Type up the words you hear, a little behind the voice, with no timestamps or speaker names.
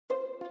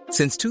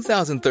Since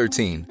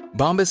 2013,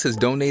 Bombas has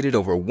donated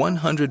over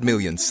 100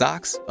 million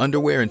socks,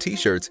 underwear, and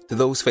T-shirts to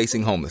those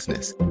facing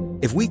homelessness.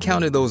 If we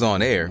counted those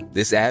on air,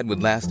 this ad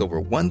would last over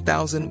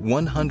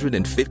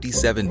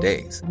 1,157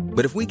 days.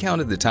 But if we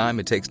counted the time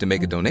it takes to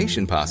make a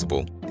donation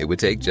possible, it would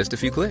take just a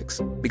few clicks.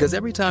 Because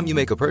every time you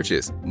make a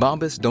purchase,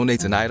 Bombas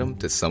donates an item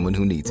to someone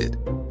who needs it.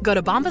 Go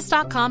to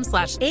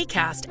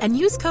bombas.com/ACAST and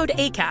use code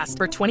ACAST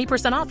for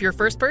 20% off your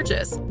first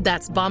purchase.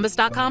 That's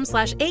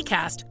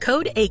bombas.com/ACAST,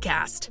 code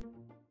ACAST.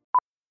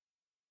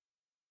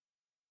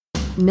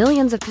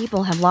 Millions of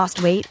people have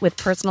lost weight with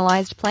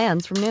personalized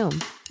plans from Noom.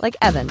 Like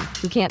Evan,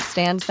 who can't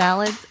stand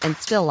salads and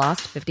still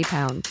lost 50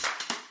 pounds.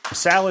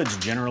 Salads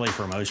generally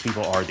for most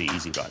people are the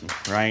easy button,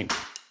 right?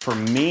 For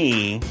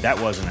me,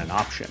 that wasn't an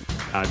option.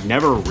 I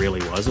never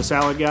really was a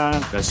salad guy.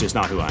 That's just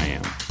not who I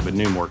am. But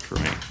Noom worked for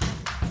me.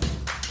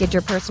 Get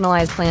your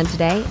personalized plan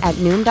today at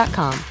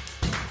Noom.com.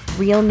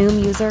 Real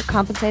Noom user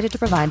compensated to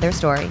provide their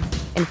story.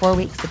 In 4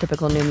 weeks, the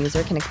typical Noom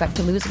user can expect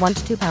to lose 1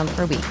 to 2 pounds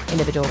per week.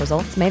 Individual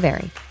results may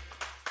vary.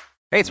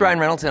 Hey, it's Ryan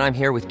Reynolds, and I'm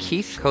here with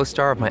Keith,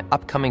 co-star of my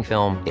upcoming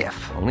film, If,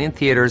 only in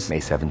theaters May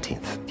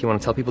 17th. Do you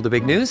want to tell people the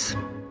big news?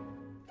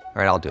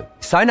 All right, I'll do it.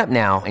 Sign up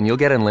now and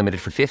you'll get unlimited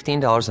for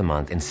 $15 a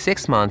month and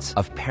 6 months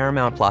of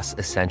Paramount Plus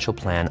Essential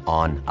Plan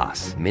on us.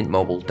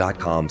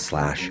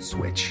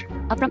 MintMobile.com/switch.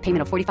 Upfront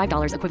payment of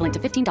 $45 equivalent to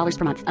 $15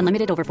 per month.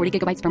 Unlimited over 40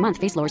 gigabytes per month.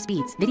 Face lower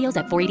speeds. Videos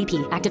at 480p.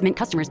 Active Mint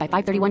customers by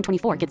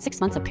 531.24 get 6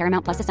 months of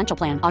Paramount Plus Essential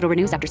Plan. Auto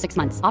renews after 6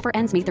 months. Offer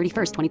ends May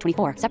 31st,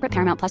 2024. Separate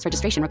Paramount Plus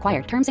registration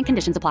required. Terms and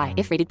conditions apply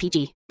if rated PG.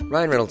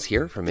 Ryan Reynolds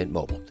here from Mint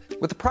Mobile.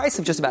 With the price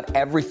of just about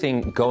everything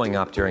going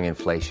up during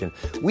inflation,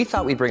 we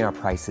thought we'd bring our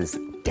prices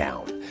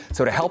down.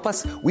 So to help us,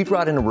 we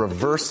brought in a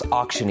reverse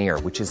auctioneer,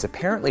 which is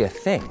apparently a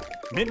thing.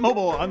 Mint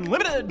Mobile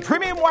Unlimited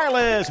Premium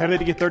Wireless. How to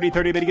get 30,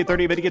 30, bit to get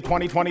 30, bit to get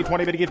 20, 20,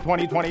 20, bit to get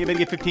 20, 20, bit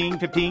to get 15,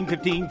 15,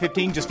 15,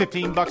 15, just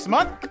 $15 a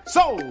month?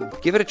 Sold!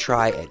 Give it a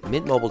try at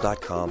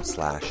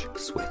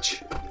mintmobile.com/switch.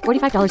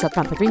 $45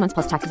 upfront for 3 months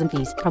plus taxes and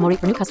fees. Promo rate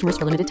for new customers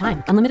for limited time.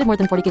 Unlimited more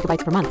than 40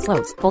 gigabytes per month.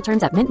 Slows full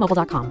terms at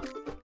mintmobile.com.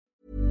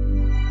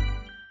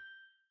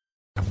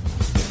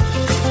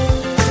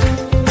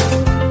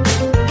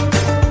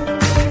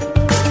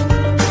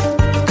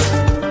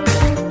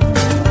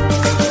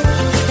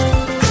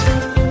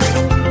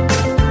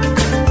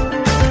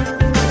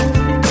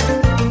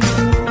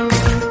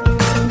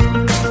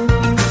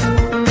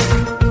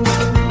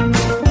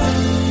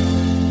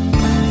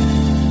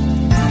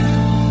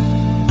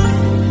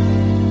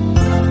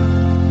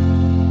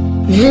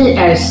 Vi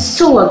är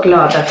så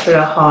glada för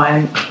att ha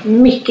en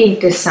mycket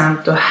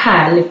intressant och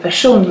härlig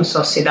person hos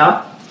oss idag.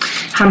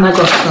 Han har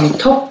gått från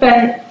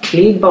toppen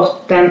till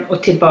botten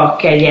och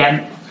tillbaka igen.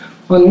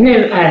 Och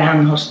nu är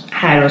han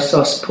här hos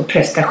oss på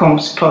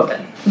Prestationspodden.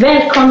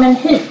 Välkommen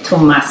hit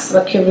Thomas,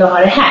 vad kul att ha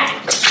dig här.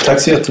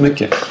 Tack så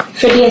jättemycket.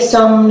 För det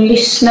som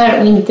lyssnar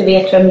och inte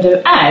vet vem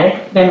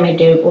är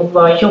du och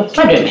vad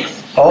jobbar du med?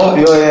 Ja,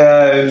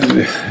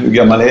 hur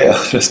gammal är jag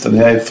förresten?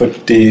 Jag är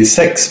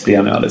 46 blir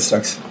jag nu alldeles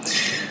strax.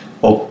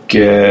 Och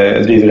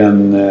driver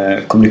en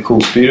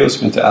kommunikationsbyrå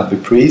som heter Abbey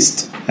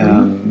Priest.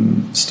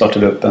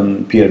 Startade upp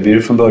en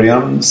PR-byrå från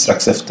början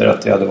strax efter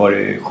att jag hade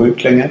varit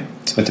sjuk länge.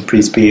 Som heter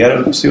Priest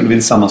PR. Så gjorde vi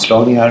en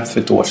sammanslagning här för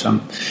ett år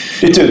sedan.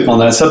 Lite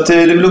utmanande, så att det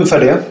är väl ungefär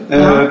det.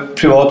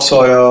 Privat så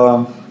har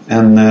jag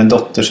en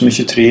dotter som är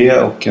 23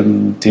 och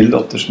en till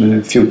dotter som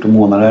är 14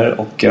 månader.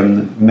 Och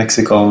en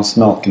mexikansk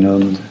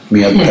nakenhund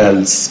med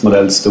päls,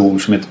 modell stor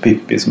som heter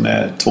Pippi som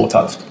är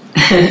 2,5.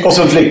 Och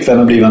så en flickvän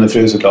och blivande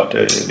fru såklart.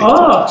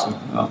 Ja.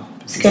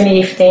 Ska ni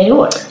gifta er i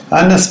år?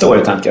 Ja, nästa år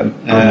är tanken.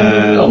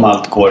 Om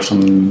allt går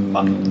som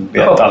man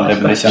vet aldrig,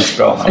 men det känns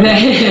bra.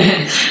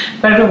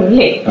 Vad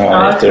roligt.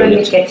 Ja, jag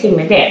lycka till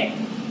med det.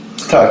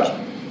 Tack.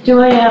 Du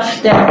har ju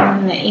haft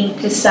en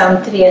intressant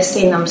resa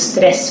inom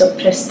stress och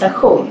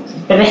prestation.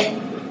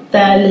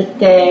 Berätta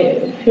lite,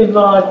 hur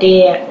var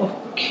det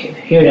och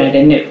hur är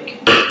det nu?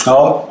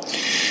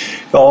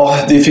 Ja,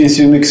 det finns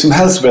ju mycket som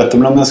helst att berätta,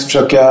 men om jag ska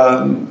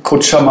försöka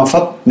kort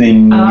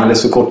sammanfattning eller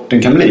så kort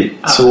den kan bli.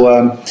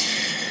 Så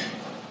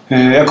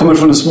jag kommer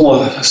från en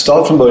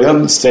småstad från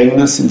början,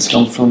 Strängnäs, inte så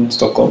långt från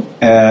Stockholm.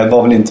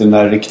 Var väl inte den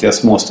där riktiga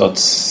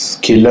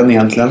småstadskillen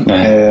egentligen.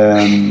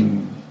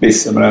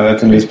 Visst, jag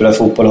kunde ju spela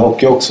fotboll och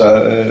hockey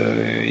också.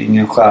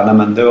 Ingen stjärna,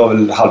 men det var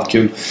väl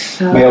halvkul.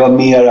 Men jag var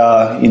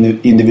mera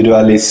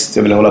individualist.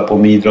 Jag ville hålla på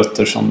med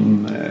idrotter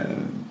som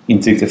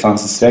inte riktigt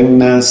fanns i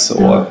Strängnäs.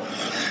 Och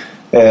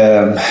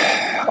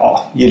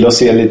gillar att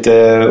se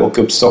lite,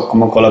 åka upp till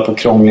Stockholm och kolla på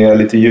krångliga,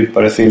 lite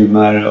djupare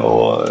filmer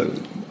och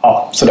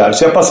sådär.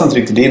 Så jag passade inte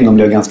riktigt in och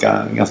blev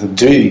ganska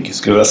dryg,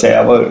 skulle jag vilja säga.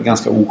 Jag var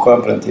ganska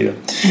oskön på den tiden.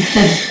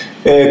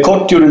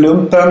 Kort gjorde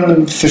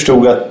lumpen,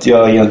 förstod att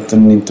jag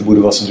egentligen inte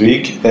borde vara så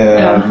dryg.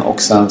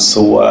 Och sen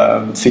så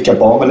fick jag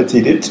barn väldigt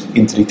tidigt,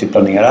 inte riktigt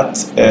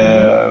planerat.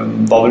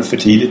 Var väl för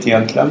tidigt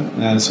egentligen.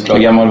 Hur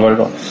gammal var du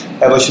då?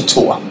 Jag var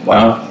 22.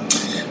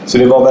 Så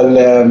det var väl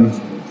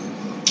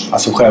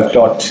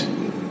självklart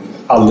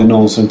aldrig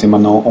någonsin till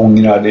man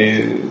ångrar. Det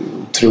är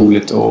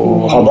jätteroligt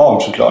att ha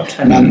barn såklart.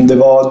 Men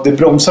det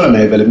bromsade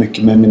mig väldigt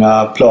mycket med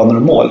mina planer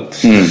och mål.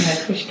 Jag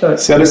förstår.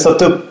 Så jag hade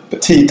satt upp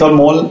 10-tal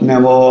mål när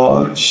jag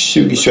var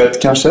 20-21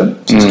 kanske.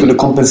 Som skulle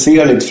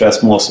kompensera lite för det här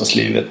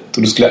småstadslivet.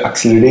 Och då skulle jag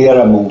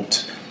accelerera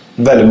mot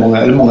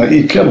väldigt många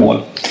ytliga mål.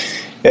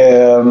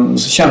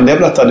 Så kände jag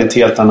väl att det hade ett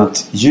helt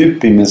annat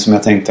djup i mig som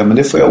jag tänkte, men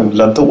det får jag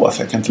odla då,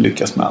 för jag kan inte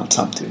lyckas med allt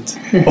samtidigt.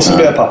 Och så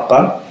blev jag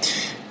pappa.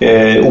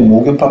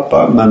 Omogen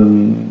pappa,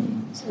 men...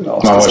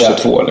 Ja, man var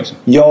 22 liksom.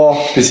 Ja,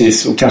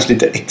 precis. Och kanske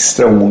lite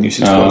extra omogen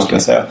 22 ska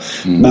jag säga.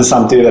 Men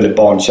samtidigt väldigt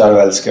barnkär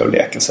och älskar att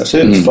leka. Så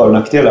det är lite för- och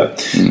nackdelar.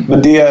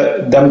 Men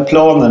den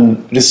planen,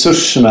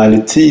 resurserna eller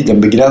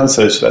tiden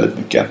begränsades väldigt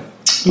mycket.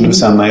 Och då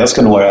sa jag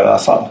ska nå det i alla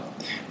fall.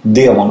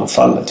 Det var nog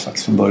fallet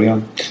faktiskt från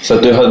början. Så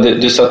att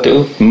du satte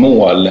upp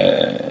mål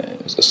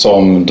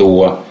som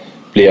då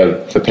blev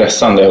för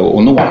pressande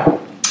att nå?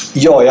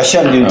 Ja, jag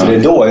kände ju inte det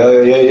då.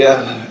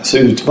 Så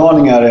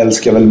utmaningar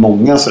älskar väl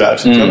många sådär.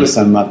 Så jag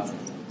bestämde att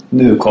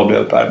nu kablar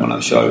jag upp ärmarna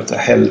och kör ut i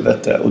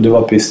helvete. Och det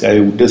var precis det jag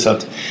gjorde. Så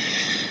att,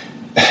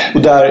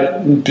 och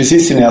där,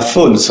 precis innan jag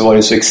full så var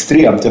det så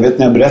extremt. Jag vet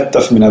när jag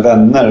berättade för mina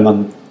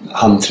vänner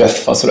han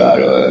träffade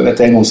sådär. Och jag vet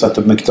en gång satt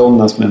upp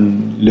McDonalds med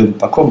en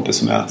lumpakompis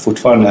som jag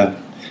fortfarande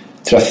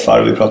träffar.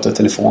 Och vi pratar i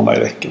telefon varje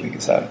vecka.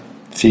 Vilken så här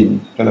fin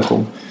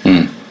relation.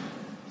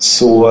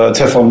 Så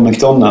träffade jag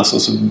McDonalds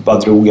och så bara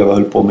drog jag vad jag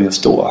höll på med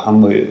just då.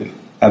 Han var ju,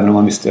 även om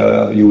han visste att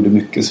jag gjorde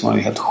mycket, så var han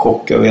ju helt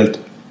chockad och helt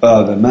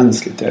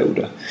övermänskligt det jag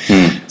gjorde.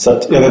 Så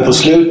att jag var på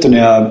slutet när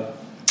jag...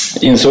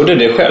 Insåg du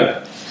det själv?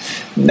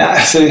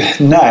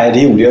 Nej, det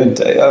gjorde jag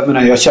inte.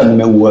 Jag kände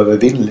mig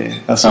oövervinnlig.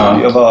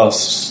 Jag var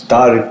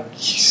stark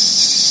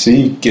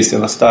psykiskt, jag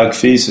var stark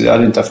fysiskt. Jag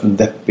hade inte haft en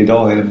deppig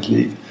dag i hela mitt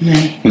liv.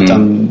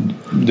 Utan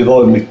det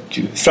var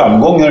mycket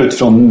framgångar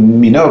utifrån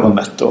mina ögon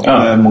mätt då,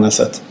 på många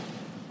sätt.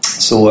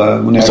 Så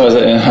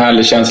en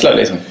härlig känsla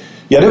liksom.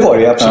 Ja, det var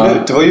det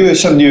absolut. Det var ju, jag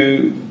kände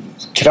ju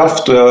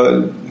kraft och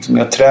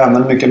jag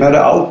tränade mycket med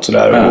det, allt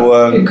sådär.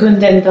 Hur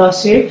kunde en dag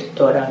se ut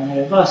då när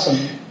det var som...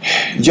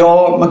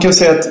 Ja, man kan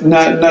säga att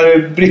när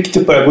det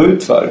riktigt började gå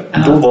ut för,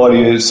 då var det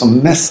ju som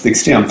mest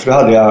extremt. För då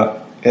hade jag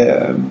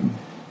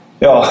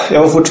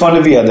jag var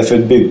fortfarande vd för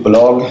ett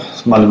byggbolag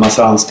som hade en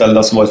massa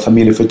anställda som var ett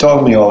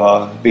familjeföretag, men jag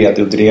var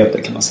vd och drev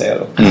det, kan man säga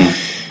då.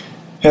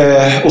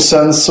 Och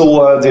sen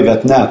så drev jag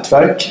ett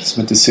nätverk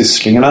som heter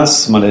Sysslingarnas,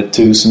 som hade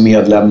 1000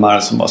 medlemmar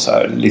som var så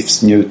här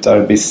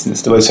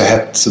livsnjutar-business. Det var ju så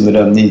hett under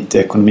den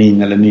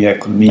IT-ekonomin eller nya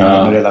ekonomin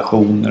med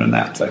relationer och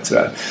nätverk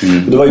sådär.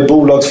 Och det var ju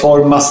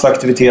bolagsform, massa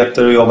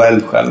aktiviteter och jag var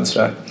eldsjäl och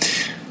sådär.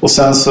 Och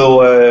sen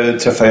så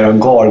träffade jag Göran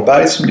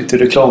Garberg som lite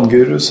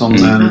reklamguru som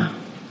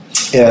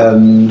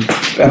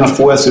en av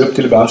få jag ser upp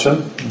till i branschen.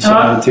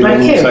 Till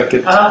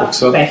säkert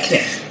också.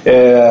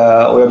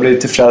 Och jag blev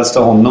lite frälst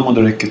av honom och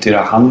då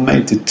rekryterade han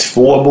mig till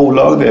 2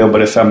 bolag där jag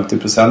jobbade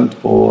 50%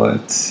 på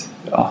ett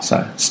så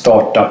här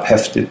startup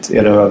häftigt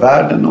erövra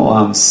världen och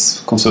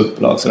hans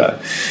konsultbolag sådär.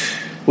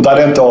 Och där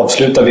hade jag inte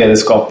avslutat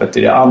vd-skapet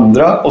i det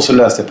andra och så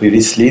läste jag på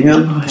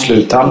juristlinjen på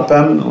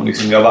sluttampen och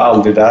liksom, jag var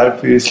aldrig där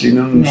på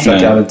juristlinjen för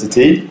att jag hade inte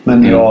tid,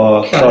 men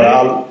jag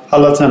klarade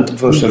alla tentor på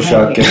första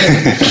försöket.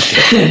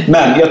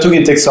 Men jag tog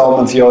inte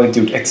examen för jag har inte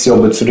gjort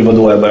exjobbet, för det var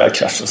då jag började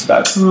krascha och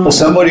sådär. Och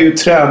sen var det ju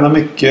träna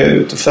mycket,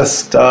 ut och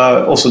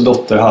festa och så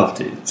dotter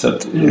halvtid. Så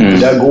att det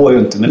där går ju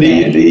inte, men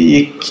det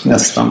gick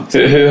nästan.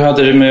 Hur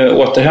hade du med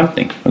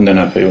återhämtning under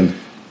den här perioden?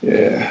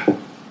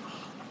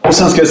 Och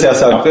sen ska jag säga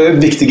så här, en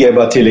viktig grej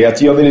bara tillägga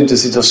att jag vill inte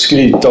sitta och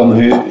skryta om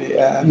hur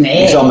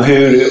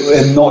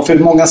för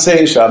många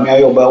säger så här, men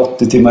jag jobbar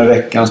 80 timmar i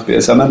veckan,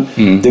 men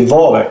det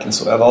var verkligen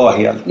så, jag var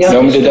helt... Ja,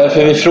 men det är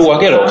därför vi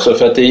frågar också,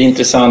 för att det är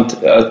intressant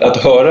att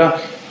höra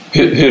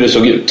hur det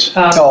såg ut.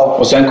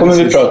 Och sen kommer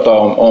vi prata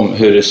om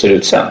hur det ser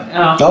ut sen.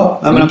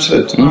 Men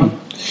absolut.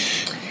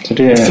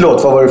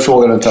 Förlåt, vad var det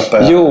frågan du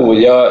tappade? Jo,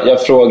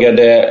 jag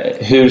frågade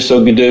hur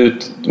såg det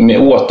ut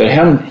med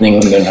återhämtning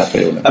under den här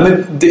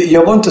perioden?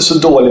 Jag var inte så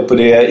dålig på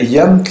det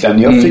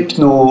egentligen. Jag fick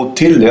nog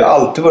till det. Jag har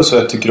alltid varit så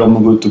att jag tycker om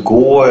att gå ut och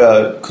gå.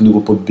 Jag kunde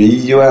gå på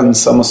bio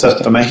ensam och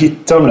sätta mig. Jag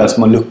hittade de där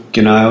små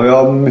luckorna och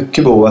jag har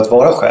mycket behov att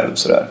vara själv.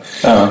 Sådär.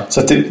 Så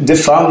att det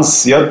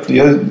fanns...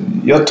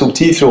 Jag tog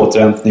tid för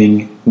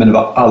återhämtning, men det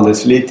var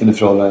alldeles för liten i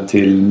förhållande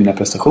till mina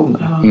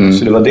prestationer.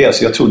 Så det var det.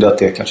 Så jag trodde att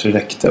det kanske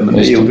räckte, men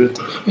det gjorde det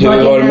inte.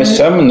 Hur var det med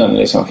sömnen?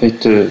 Liksom?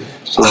 Fick du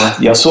sova?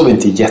 Jag sov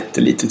inte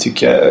jättelite,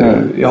 tycker jag.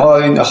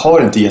 Jag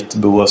har inte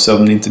jättebehov av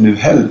sömn, inte nu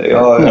heller.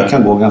 Jag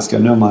kan gå ganska...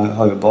 Nu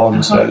har jag barn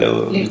och sådär,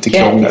 och lite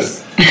krångel.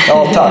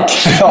 Ja, tack.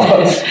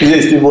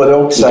 Precis, det är både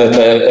också.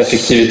 Detta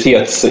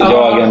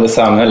effektivitetsjagande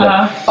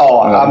samhälle.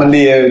 Men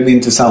det är en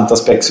intressant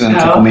aspekt som jag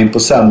inte kommer in på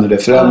sen. Och det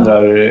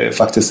förändrar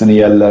faktiskt när det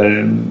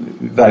gäller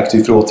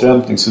verktyg för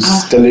återhämtning, så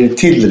ställer det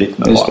till det lite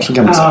med barn, så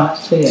kan man säga.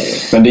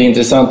 Men det är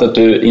intressant att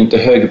du inte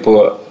högg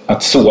på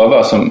att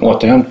sova som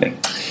återhämtning.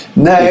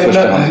 Nej,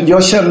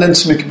 jag kände inte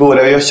så mycket på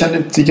det. Jag kände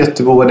inte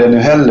jättebehov av det nu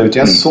heller. Utan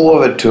jag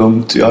sover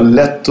tungt. Jag har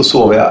lätt att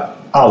sova. Jag har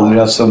aldrig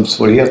haft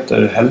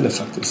sömnsvårigheter heller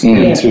faktiskt.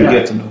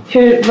 Tryggheten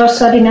då. Vad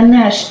sa dina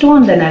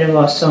närstående när det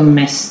var som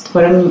mest?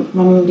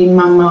 Var din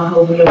mamma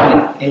orolig?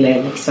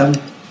 Eller liksom...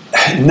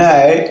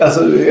 Nej,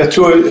 alltså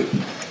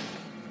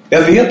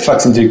jag vet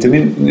faktiskt inte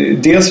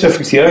riktigt. Dels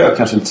reflekterar jag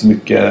kanske inte så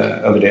mycket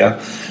över det.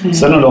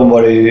 Sen har de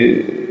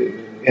varit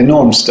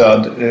enormt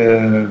stöd.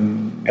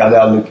 Jag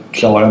hade aldrig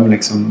klarat mig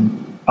liksom,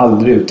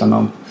 aldrig utan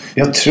dem.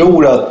 Jag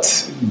tror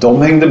att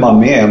de hängde bara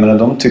med, men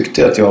de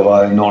tyckte att jag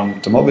var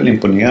enormt. De var väl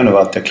imponerade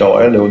över att jag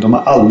klarade det, och de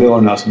har aldrig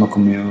varit några som har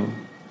kommit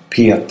och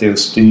petat och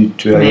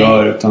styrt hur jag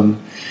gör, utan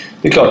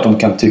det är klart de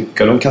kan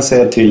tycka, de kan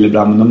säga till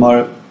ibland,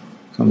 men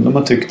de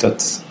har tyckt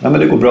att men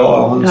det går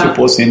bra, han kör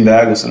på sin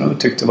väg, och sen har de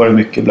tyckt det var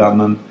mycket ibland,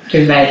 men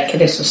du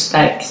verkade så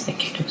stark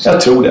säkert också.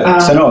 Jag tror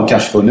det. Sen har de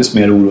kanske funnits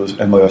mer oro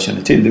än vad jag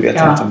känner till, det vet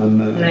jag inte,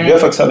 men vi har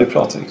faktiskt aldrig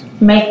pratat.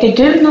 Märkte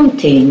du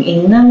någonting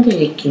innan du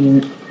gick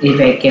in i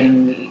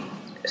väggen?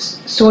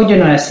 Såg du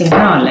några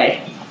signaler?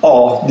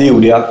 Ja, det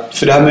gjorde jag.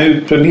 För det här med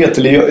utbrändhet,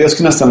 eller jag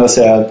skulle nästan vilja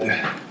säga att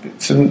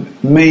för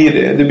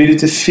mig, det blir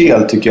lite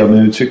fel tycker jag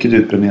med uttrycket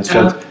utbrändhet, för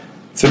att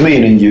för mig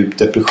är det en djup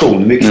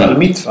depression, i vilket fall i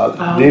mitt fall.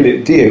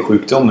 Det är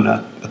sjukdomen,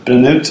 att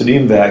bränna ut, så det är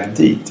en väg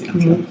dit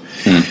egentligen.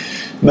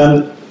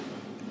 Men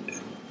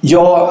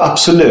ja,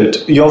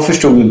 absolut. Jag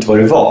förstod inte vad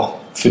det var.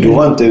 För då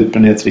var inte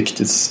utbrändhet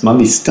riktigt, man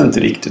visste inte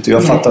riktigt, och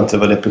jag fattade inte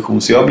vad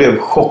depression, så jag blev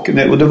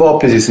chockad, och det var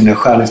precis den där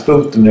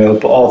skärningspunkten när jag höll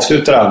på att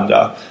avsluta det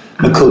andra,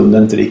 men kunde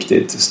inte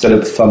riktigt ställa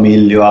upp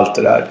familj och allt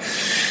det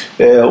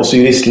där, och så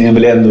juristlinjen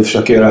ville ändå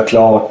försöka göra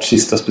klart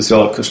sista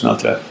specialkursen och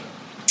allt det där.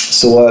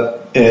 Så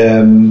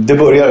det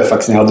började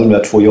faktiskt när jag hade de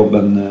där 2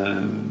 jobben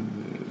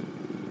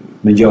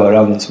med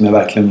Göran, som jag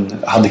verkligen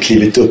hade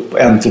klivit upp, och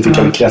äntligen fick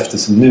jag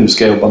bekräftelse, nu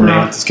ska jag jobba med det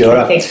jag inte ska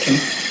göra.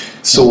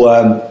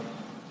 Så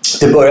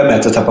det började med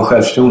att jag tappade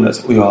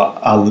självförtroendet, och jag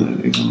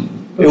aldrig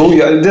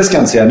det ska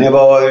jag inte säga.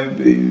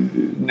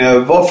 När jag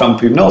var fram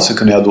på gymnasiet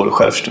kunde jag ha dålig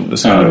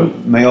självförtroende,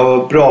 men jag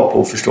var bra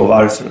på att förstå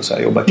varför och så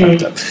här, jobba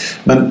karaktär.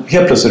 Men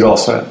helt plötsligt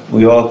rasade det,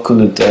 och jag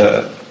kunde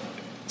inte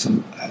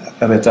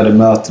jag vet, jag hade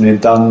möten i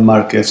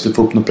Danmark och jag skulle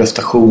få upp någon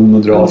prestation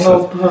och dra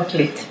för.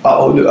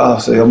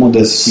 Alltså, jag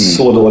mådde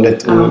så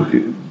dåligt,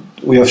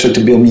 och jag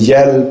försökte be om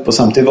hjälp, och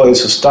samtidigt var jag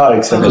så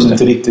stark så jag kunde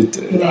inte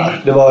riktigt.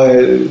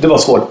 Det var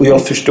svårt, och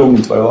jag förstod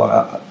inte vad det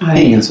var.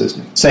 Ingen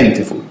susning. Sen gick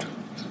det fort.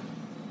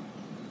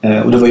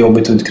 Och det var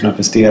jobbigt att inte kunna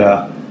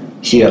prestera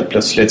helt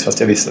plötsligt, fast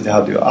jag visste att jag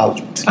hade ju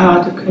allt.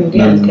 Ja, du kunde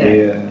ju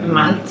inte. Men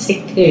allt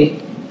sitter ju i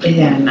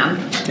hjärnan.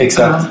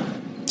 Exakt.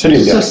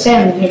 Så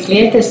sen, hur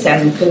blev det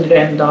sen? Kunde du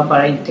en dag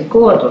bara inte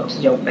gå då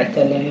till jobbet,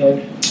 eller hur?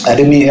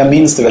 Jag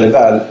minns det väldigt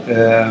väl.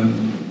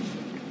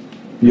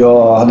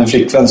 Jag hade en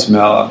flickvän som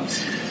jag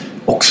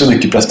också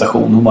mycket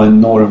prestation. Hon var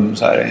enorm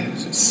så här,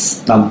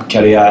 snabb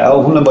karriär.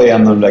 Hon var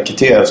en av de där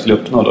kriterierna jag skulle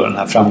uppnå då, den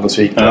här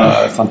framgångsrika,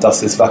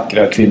 fantastiskt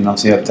vackra kvinnan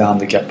som hjälpte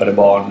handikappade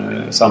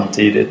barn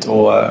samtidigt,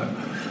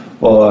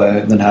 och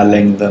den här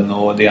längden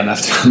och det ena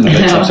efter andra.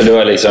 Liksom. Så det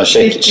var liksom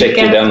check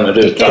i den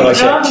rutan.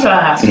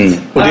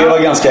 Och det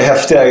var ganska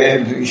häftigt.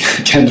 Jag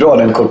kan dra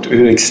den kort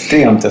hur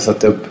extremt jag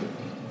satte upp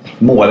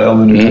mål,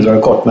 om vi nu kan dra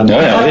det kort. Men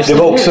det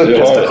var också en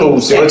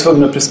prestation, så jag var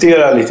tvungen att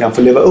prestera lite grann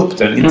för att leva upp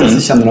den. Inte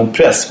ens kände någon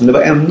press, men det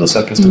var ändå så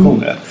här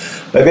prestationer.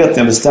 Och jag vet när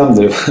jag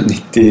bestämde, det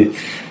var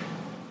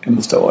det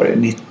måste ha varit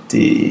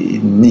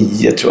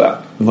 99 tror jag.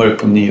 Då var det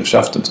på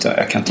nyårsafton.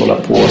 Jag kan inte hålla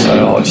på så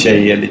här och ha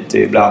tjejer lite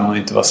ibland och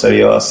inte vara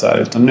seriös här,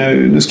 utan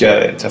nu ska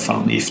jag träffa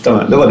någon, gifta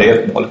mig. Då var det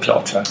ett mål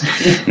klart så här.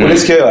 Och det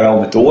ska jag göra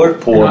om ett år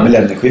på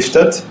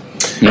millennieskiftet.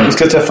 Då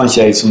ska jag träffa en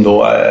tjej som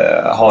då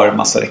har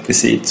massa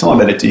rekvisit som var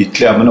väldigt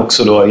ytliga, men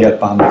också då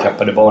hjälpa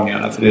handikappade barn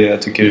gärna, för det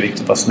jag tycker det är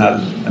viktigt att vara snäll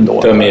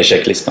ändå. Det var med i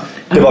checklistan.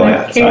 Det var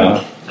med.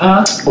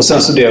 Och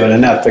sen så drev jag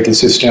en nätverket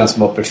sysslingar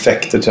som var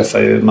perfekt. Jag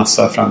träffade ju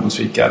massa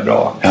framgångsrika,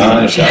 bra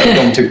kvinnor.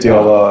 De tyckte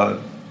jag var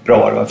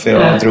bra, för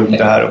jag drog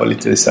det här och var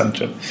lite i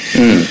centrum.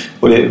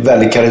 Och det är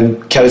väldigt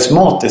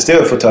karismatiskt. Det har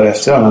jag fått höra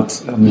efterhand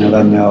att mina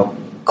vänner jag har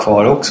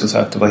kvar också, så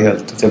här, att det var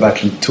helt, att jag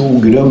verkligen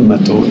tog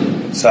rummet och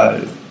så här.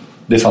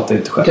 Det fattar jag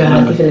inte själv. Du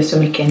hade väl så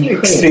mycket energi.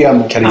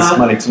 Extrem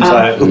karisma, liksom så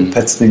här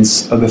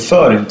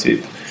upphetsningsöverföring typ.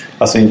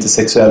 Alltså inte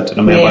sexuellt,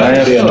 utan mer bara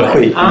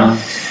energi.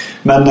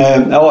 Men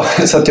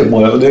så att jag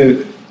målade,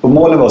 och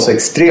målen var så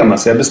extrema,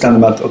 så jag bestämde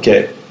mig att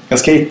okej, jag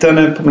ska hitta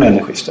henne på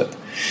millennieskiftet.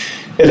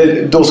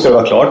 Eller då ska det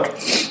vara klart.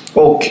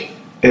 Och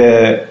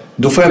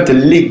då får jag inte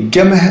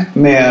ligga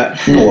med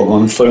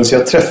någon förrän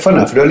jag träffar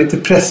henne, för det har lite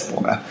press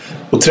på mig.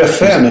 Och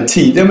träffar jag henne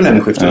tidigare med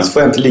millennieskiftet så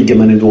får jag inte ligga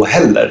med henne då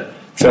heller.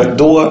 För att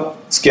då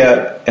ska jag,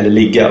 eller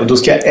ligga, och då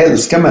ska jag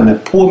älska med henne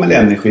på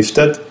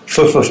millennieskiftet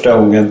för första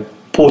gången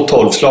på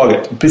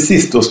 12-slaget.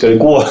 Precis då ska det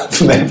gå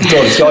för mig på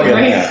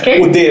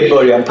 12-slaget. Och det är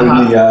början på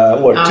det nya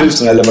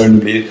årtusen eller vad det nu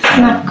blir.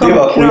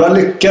 Och jag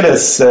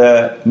lyckades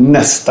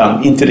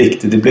nästan, inte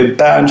riktigt. Det blev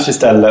Berns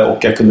istället och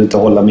jag kunde inte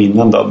hålla mig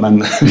innan då.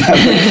 Men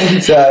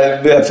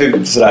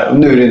sådär. Och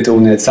nu är det inte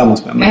onödigt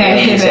tillsammans med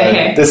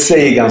mig. Det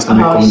säger ganska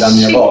mycket om den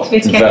jag var.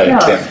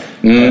 Verkligen.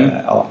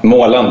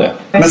 Målande.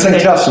 Men sen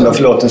kraften då,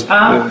 förlåt. Det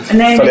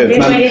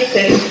var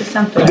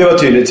jätteintressant. Det var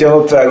tydligt. Jag var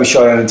på väg att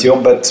köra henne till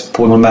jobbet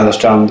på någon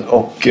Mälarstrand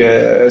och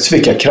så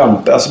fick jag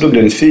kramp. Alltså då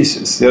blev det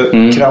fysiskt.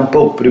 Jag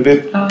krampade upp och det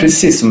blev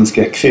precis som en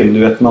skräckfilm. Du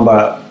vet, man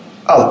bara,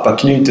 allt bara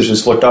knyter sig,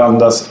 svårt att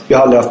andas. Jag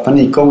har aldrig haft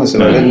panikångest.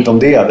 Jag vet inte om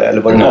det är det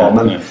eller vad det var.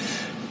 Men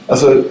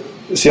alltså,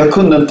 så jag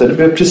kunde inte, det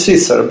blev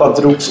precis så här, det bara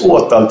drogs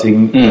åt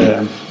allting.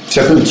 Så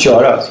jag kunde inte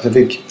köra. Så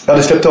jag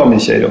hade släppt av min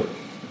tjej då.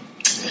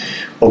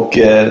 Och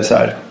så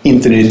här,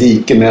 inte ner i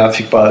diken, men jag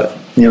fick bara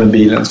ner med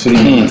bilen. Så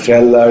ringde mina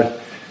föräldrar.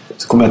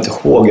 Så kommer jag inte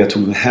ihåg, jag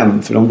tog mig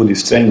hem. För de bodde i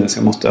Strängnäs, så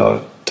jag måste ha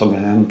tagit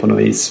mig hem på något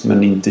vis.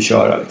 Men inte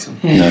köra liksom.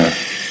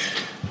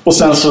 Och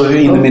sen så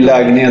in i min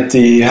lägenhet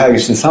i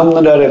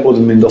Hägerstenshamn där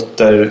bodde min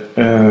dotter.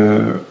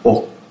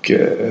 Och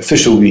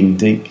förstod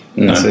ingenting.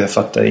 Alltså jag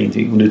fattade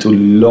ingenting. Och det tog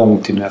lång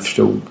tid när jag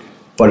förstod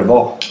vad det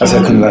var. Alltså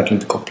jag kunde verkligen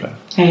inte koppla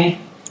det.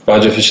 Vad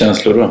hade du för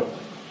känslor då?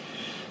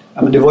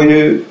 Ja, men det var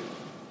ju...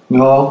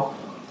 Ja...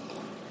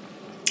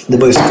 Det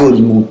var ju skuld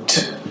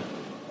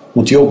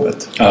mot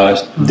jobbet. Ja,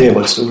 det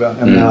var det stora.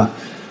 Jag menar,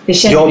 jag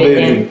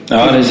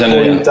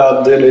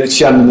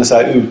kände mig så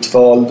här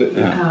utvald.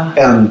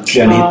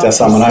 Äntligen hittade jag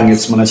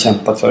sammanhanget som man har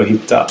kämpat för att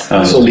hitta.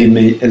 Så in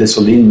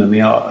med, men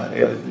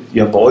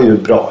jag var ju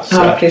bra.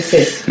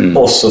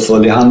 Och så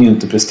följde han ju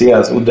inte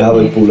presteras. Och det här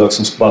var ett bolag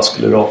som bara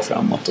skulle rakt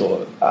framåt.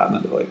 Och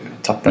men det var ju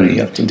tappade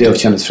helt. Och det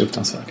kändes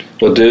fruktansvärt.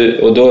 Och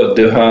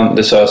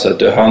du sa så att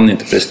du hann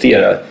inte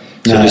prestera.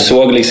 Så du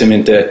såg liksom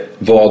inte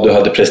vad du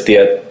hade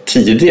presterat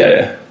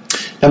tidigare?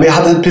 Ja, men jag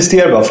hade inte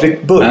presterat bara. För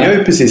det började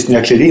ju precis när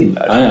jag klev in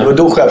där. Det var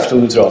då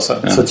självförtroendet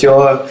rasade. Så att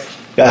jag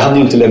hann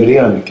ju inte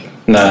leverera mycket.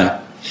 Nej.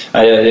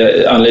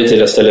 Anledningen till att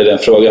jag ställer den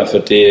frågan för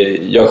att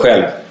jag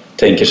själv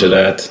tänker så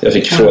där att jag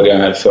fick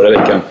frågan här förra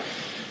veckan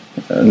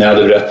när jag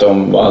hade berättat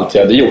om allt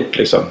jag hade gjort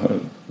liksom.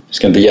 Jag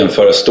ska inte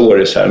jämföra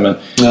stories här, men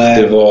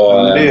det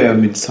var det är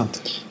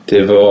intressant.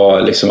 Det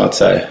var liksom att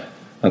så här,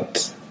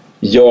 att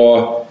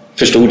jag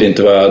förstod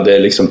inte vad jag hade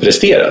liksom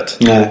presterat.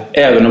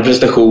 Även om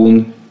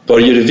prestation var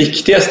ju det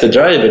viktigaste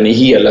driven i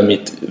hela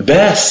mitt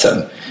väsen.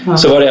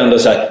 Så var det ändå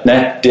så här,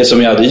 nej, det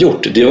som jag hade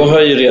gjort, det har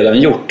jag ju redan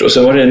gjort. Och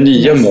så var det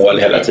nya mål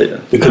hela tiden.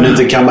 Du kunde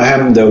inte kamma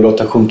hem det och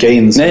låta sjunka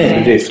in som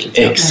en drift.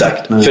 Liksom.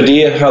 Exakt. För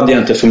det hade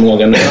jag inte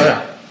förmågan att göra.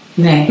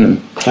 Nej,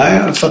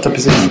 jag fattar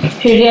precis.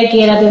 Hur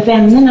reagerade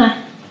vännerna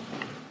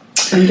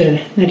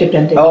när du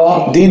brände ut?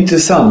 Ja, det är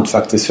intressant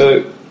faktiskt.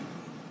 För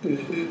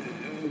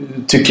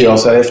tycker jag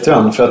så här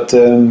efterhand. För att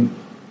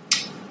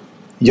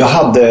jag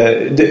hade...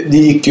 Det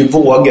gick ju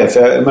vågor.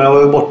 För jag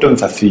var ju borta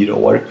ungefär 4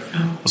 år.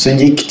 Och sen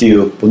gick det ju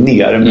upp och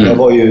ner. Men jag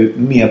var ju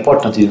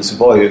merparten av tiden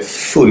så var jag ju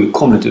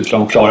fullkomligt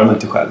utslagen och klarade mig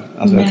inte själv.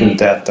 Alltså jag kunde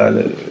inte äta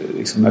eller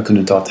liksom, jag kunde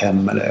inte ha ett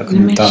hem eller jag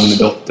kunde inte ha min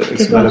dotter.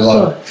 Liksom. Det var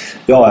så.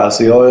 Ja,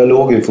 alltså jag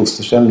låg i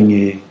fosterställning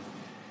i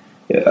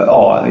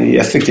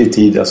effektiv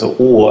tid, alltså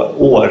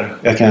år.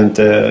 Jag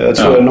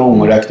tror jag någon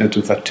gång räknade ut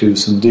ungefär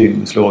 1000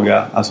 dygn slog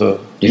jag. Alltså,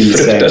 det är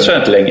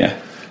fruktansvärt länge.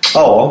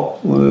 Ja,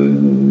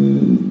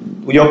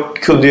 och jag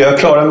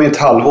klarade mig ett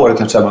halvår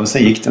kanske, men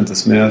sen gick det inte.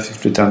 Så jag fick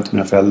flytta hem till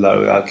mina föräldrar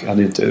och jag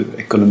hade inte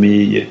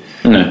ekonomi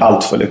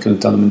allt för det. Jag kunde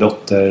inte ha min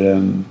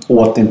dotter,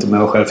 åt inte med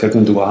mig själv för jag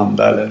kunde inte gå och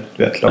handla eller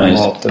laga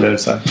mat eller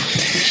så här.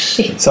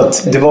 Så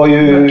att det var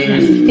ju...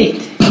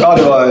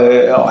 Det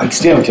var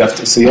extremt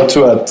kraftigt. Så jag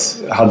tror att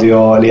hade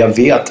jag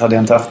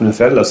inte haft mina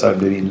föräldrar så hade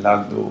jag blivit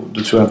inlagd och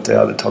då tror jag inte jag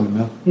hade tagit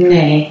mig upp.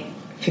 Nej,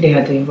 för det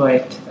hade ju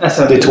varit...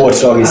 Alltså, det är ett hårt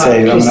slag i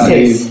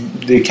sig.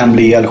 Det kan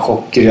bli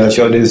elchocker.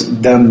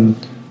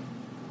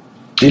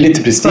 Det är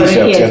lite prestige också.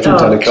 Jag tror inte jag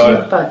hade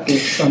klarat det.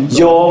 Liksom.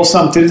 Ja, och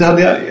samtidigt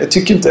hade jag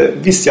tycker inte...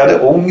 Visst, jag hade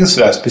ångest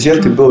sådär,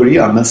 speciellt i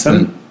början. Men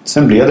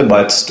sen blev det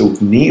bara ett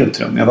stort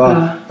neutrum. Jag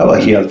var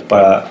helt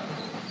bara...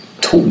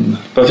 tom.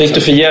 Vad fick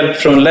du för hjälp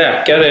från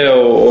läkare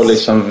och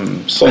liksom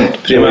sånt?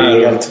 Det var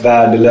helt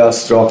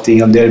värdelöst rakt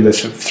in. Det är det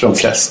för de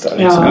flesta.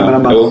 Liksom. Ja.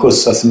 Man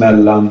skjutsas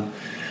emellan.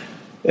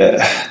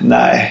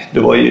 Nej, det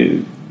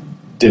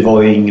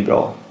var ju inget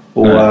bra.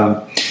 Och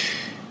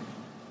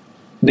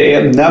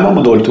när man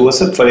mår dåligt,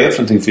 oavsett vad det är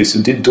för någonting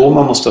fysiskt, det är då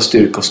man måste ha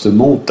styrka och stå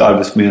emot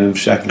Arbetsförmedlingen,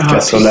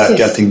 Försäkringskassa och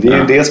läkare. Det är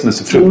ju det som är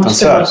så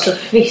fruktansvärt. Man måste vara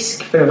så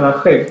frisk för att vara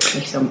sjuk.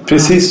 Liksom.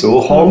 Precis så.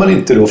 Och har man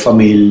inte då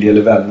familj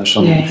eller vänner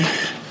som...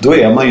 Då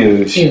är man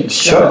ju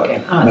körd.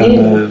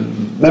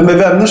 Men med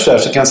vänner så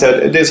kan jag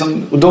säga det är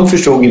som, och de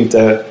förstod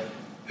inte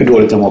hur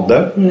dåligt jag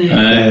mådde.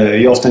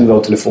 Jag stängde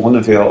av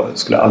telefonen för jag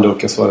skulle aldrig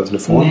orka svara i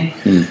telefon.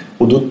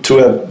 Och då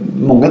tror jag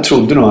många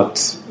trodde nog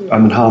att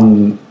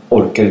han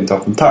orkar inte ha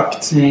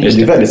kontakt.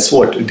 Det är väldigt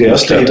svårt. Jag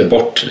stöter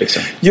bort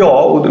liksom.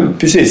 Ja, och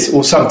precis.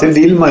 Och samtidigt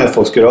vill man ju att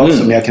folk ska röra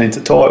sig, men jag kan inte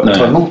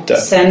ta emot det.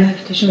 Sen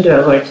eftersom du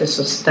har varit en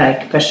så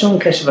stark person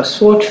kanske var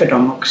svårt för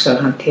dem också att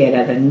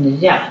hantera den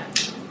nya.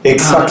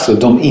 Exakt så,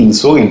 de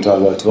insåg inte hur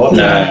det var.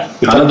 Nej,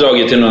 han har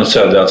dragit till någon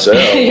söderhalsö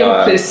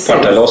och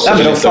partat loss och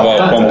inte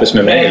var kompis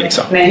med mig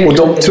liksom. Och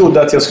de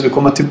trodde att jag skulle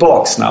komma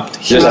tillbaka snabbt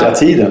hela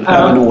tiden,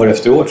 även år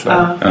efter år tror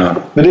jag.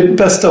 Men det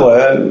bästa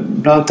var,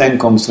 bland annat en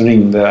kompis som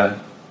ringde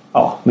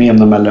med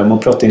jämna mellanrum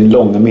och pratade in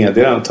långa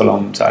meddelanden och talade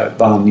om så här,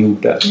 vad han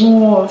gjorde.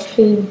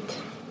 Fint.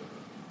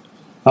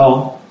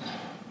 Ja,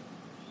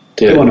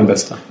 det var den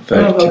bästa.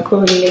 Vad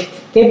gulligt.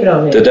 Det är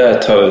bra.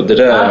 Det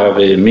där har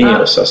vi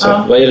med oss.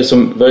 Alltså. Vad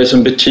är det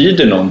som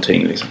betyder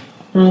någonting? Liksom?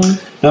 Nej,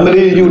 men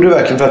det gjorde det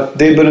verkligen. För att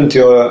det behövde inte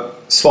jag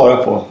svara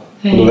på.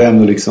 Och då var jag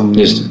ändå liksom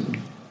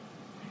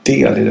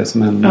del i det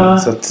som hände.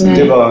 Så att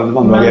det var en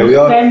bra grej.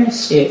 Man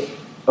skäms ju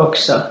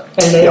också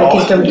Eller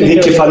ja, i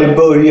vilket fall i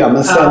början.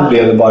 Men sen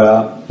blev det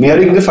bara... Men jag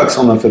ringde faktiskt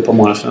honom för ett par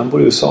månader sedan. Han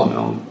bor i USA nu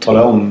och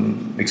talade om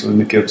liksom, hur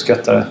mycket jag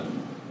uppskattade.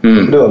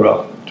 Det var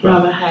bra, tror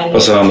jag. Ja,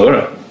 vad sa han då?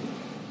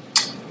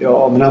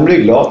 Ja, men han blir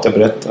glad att jag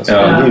berättar. Alltså, det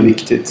är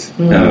viktigt.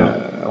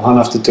 Och han har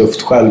haft det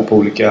tufft själv på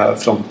olika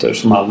fronter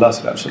som alla.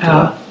 Så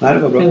nej, det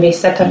var bra. Men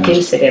vissa tar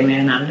till sig det med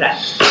den andra.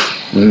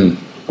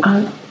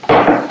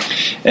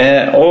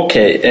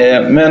 Okej,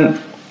 men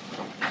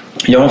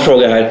jag har en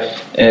fråga här.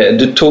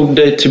 Du tog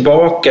dig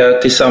tillbaka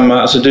till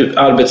samma... Alltså du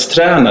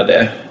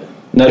arbetstränade.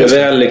 När du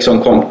väl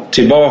liksom kom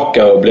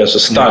tillbaka och blev så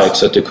stark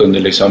så att du kunde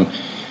liksom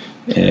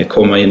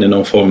komma in i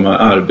någon form av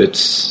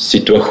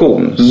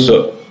arbetssituation.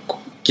 Så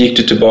gick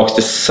du tillbaka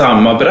till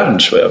samma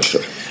bransch, vad jag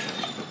förstår?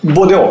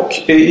 Både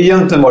och.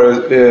 Egentligen var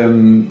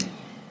det...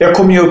 jag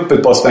kom ju upp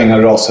ett par svängar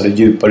och rasade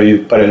djupare och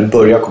djupare. Eller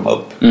började komma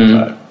upp.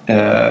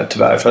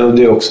 Tyvärr. För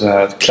det är också det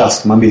här att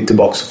klass, man vill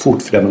tillbaka så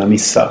fort för det man har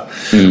missat.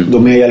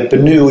 Om jag hjälper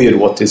nu och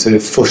ger åt det så är det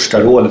första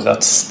rådet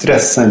att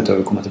stressa inte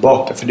över att komma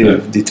tillbaka. För det är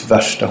ditt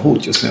värsta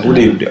hot just nu. Och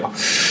det gjorde jag.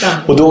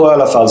 Och då i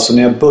alla fall, så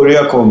när jag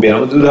började komma med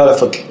benen, och då hade jag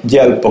fått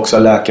hjälp också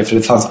av läkare. För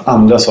det fanns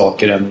andra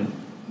saker än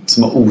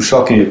som var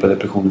orsaken djupa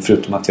depressionen,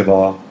 förutom att jag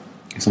var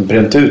liksom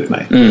bränt ut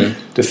mig.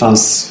 Det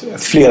fanns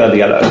flera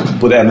delar,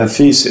 både även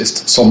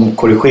fysiskt, som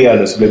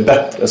korrigerades och blev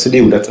bättre. Så det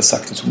gjorde att jag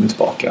sakta tog mig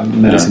tillbaka,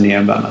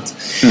 medicinering bland annat.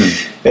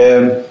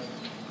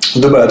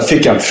 Och då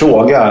fick jag en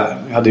fråga.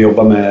 Jag hade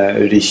jobbat med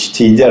Rish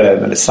tidigare,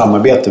 eller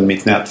samarbete med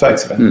mitt nätverk.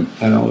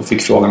 Och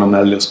fick frågan om jag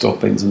hade lust att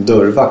hoppa in som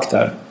dörrvakt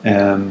där.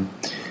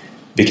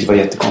 Vilket var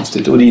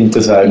jättekonstigt. Och det är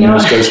inte så här, nu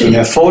ska du slå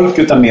ner folk,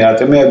 utan mer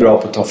att jag är bra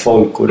på att ta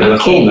folk och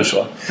relationer.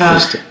 Så.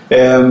 Just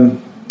det.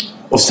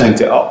 Och så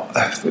tänkte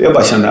jag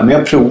bara kände att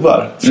jag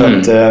provar. För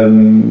att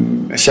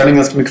jag känner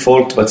ganska mycket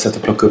folk. Det var ett sätt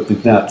att plocka upp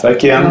mitt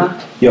nätverk igen.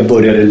 Jag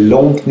började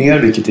långt ner,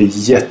 vilket är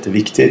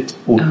jätteviktigt.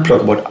 Och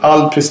plocka bort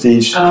all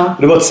prestige.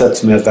 Och det var ett sätt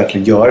som jag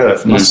verkligen göra det.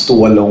 För man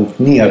står långt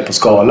ner på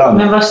skalan.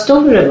 Men vad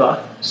stor det var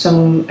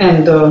som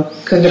ändå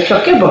kunde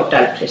plocka bort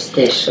all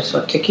prestige och så,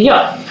 tycker jag.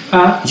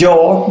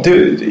 Ja,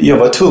 jag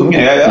var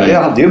tvungen.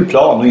 Jag hade ju en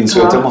plan och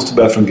insåg att jag måste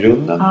börja från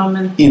grunden.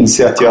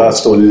 Inse att jag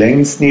står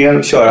längst ner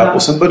och köra.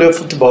 Och sen började jag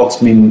få tillbaka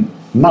min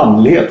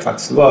manlighet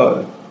faktiskt. Det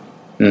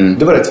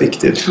var rätt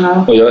viktigt.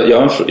 Och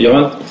jag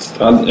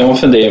har en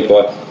fundering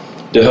på,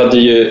 du hade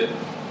ju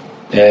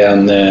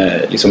en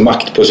liksom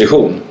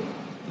maktposition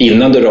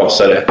innan du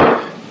rasade.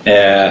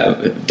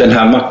 Den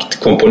här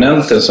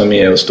maktkomponenten som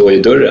är att stå i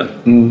dörren.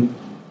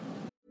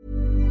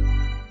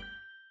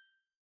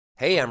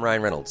 Hey, I'm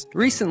Ryan Reynolds.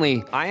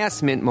 Recently, I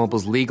asked Mint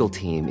Mobile's legal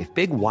team if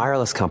big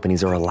wireless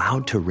companies are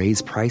allowed to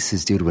raise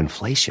prices due to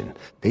inflation.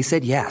 They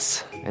said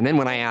yes. And then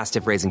when I asked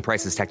if raising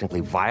prices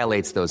technically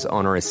violates those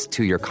onerous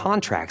 2-year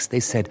contracts, they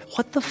said,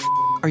 "What the f***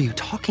 are you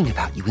talking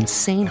about, you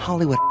insane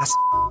Hollywood ass?"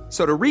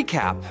 So to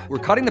recap,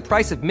 we're cutting the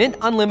price of Mint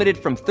Unlimited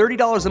from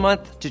 $30 a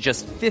month to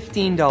just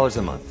 $15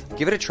 a month.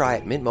 Give it a try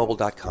at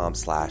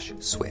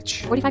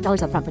mintmobile.com/switch.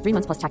 $45 up front for 3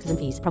 months plus taxes and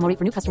fees. Promo rate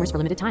for new customers for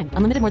limited time.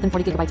 Unlimited more than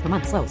 40 gigabytes per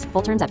month. Slows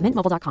full terms at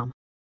mintmobile.com.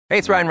 Hey,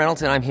 it's Ryan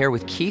Reynolds, and I'm here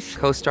with Keith,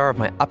 co-star of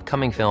my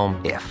upcoming film,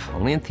 If,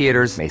 only in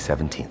theaters May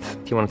 17th.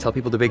 Do you want to tell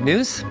people the big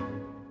news?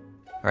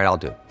 All right,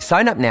 I'll do it.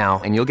 Sign up now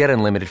and you'll get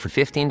unlimited for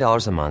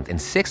 $15 a month and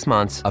 6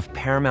 months of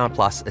Paramount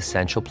Plus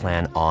Essential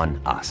Plan on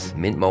us.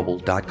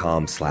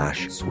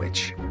 mintmobile.com/switch.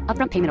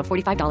 Upfront payment of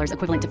 $45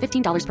 equivalent to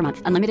 $15 per month.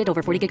 Unlimited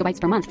over 40 gigabytes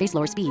per month. Face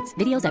lower speeds.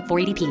 Videos at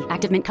 480p.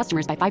 Active Mint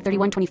customers by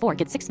 531.24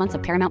 get 6 months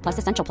of Paramount Plus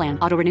Essential Plan.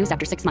 Auto renews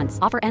after 6 months.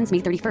 Offer ends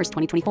May 31st,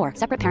 2024.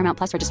 Separate Paramount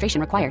Plus registration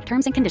required.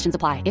 Terms and conditions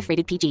apply if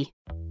rated PG.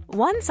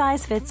 One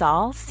size fits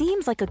all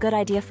seems like a good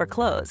idea for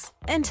clothes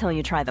until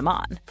you try them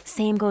on.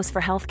 Same goes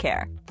for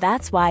healthcare.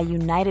 That's why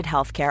United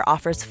Healthcare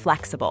offers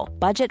flexible,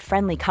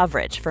 budget-friendly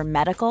coverage for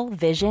medical,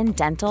 vision,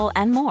 dental,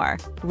 and more.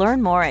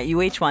 Learn more at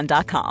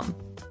uh1.com.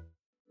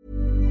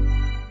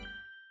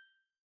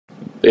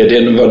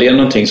 Var det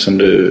någonting som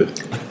du...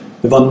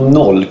 Det var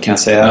 0, kan jag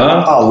säga. Jag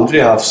har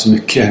aldrig haft så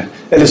mycket,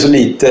 eller så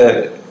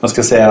lite, vad ska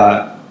jag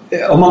säga...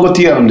 Om man gått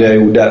igenom det jag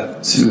gjorde,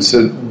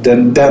 så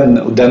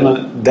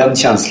den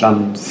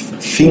känslan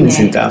finns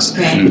inte ens.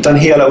 Utan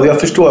och jag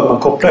förstår att man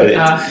kopplar det dit.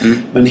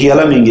 Men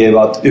hela min grej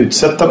var att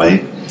utsätta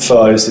mig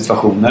för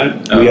situationer.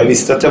 Och jag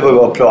visste att jag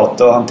var att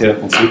prata och hantera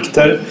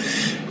konflikter.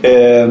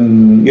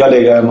 Jag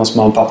lägger hemma hos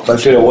mamma och pappa i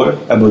flera år.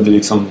 Jag började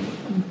liksom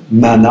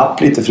man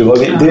up lite, för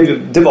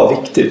det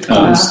var viktigt.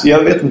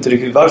 Jag vet inte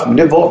riktigt varför, men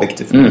det var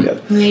viktigt för min del.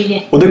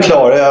 Och det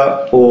klarade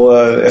jag, och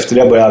efter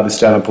det började jag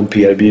arbetsträna på en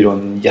PR-byrå,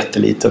 en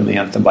jätteliten med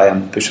egentligen bara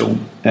en person.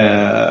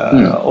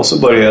 Och så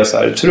började jag så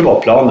här, så det var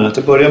planen att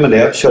jag började med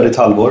det, körde ett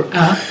halvår.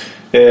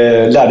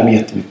 Lärde mig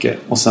jättemycket,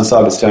 och sen så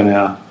arbetstränade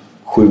jag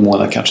 7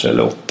 månader kanske,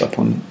 eller 8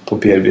 på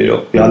PR-byrå.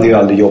 Jag hade ju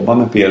aldrig jobbat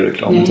med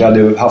PR-reklam. Jag hade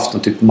ju haft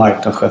något typ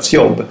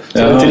marknadschefsjobb. Så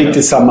det var inte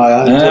riktigt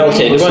samma...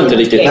 Okej, det var inte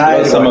riktigt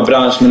samma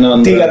bransch.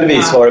 Men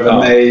delvis var det väl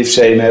med i och för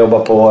sig när jag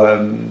jobbade på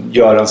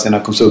göra sina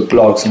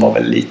konsultbolag som var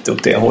väl lite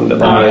åt det hållet.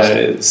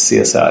 Med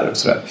CSR och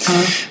sådär.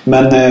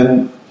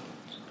 Men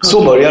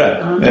så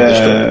började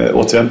det.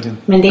 Återhämtning.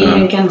 Men det är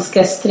en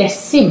ganska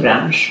stressig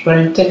bransch. Var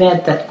du inte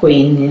rädd att gå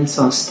in i en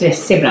sån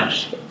stressig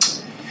bransch?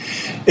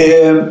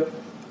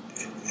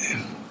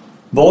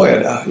 Vad är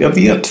det? Jag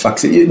vet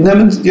faktiskt. Nej,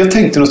 men jag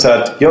tänkte nog så här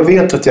att jag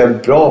vet att jag är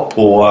bra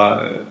på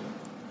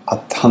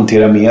att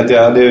hantera media.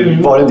 Jag hade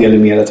varit en del i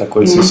media tack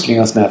vare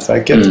Sysslingars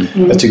nätverket.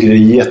 Jag tycker det är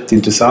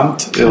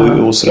jätteintressant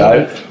och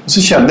sådär. Och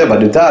så kände jag bara,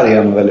 det där är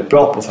jag väldigt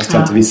bra på fast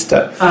jag inte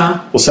visste.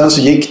 Och sen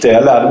så gick det,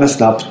 jag lärde mig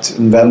snabbt.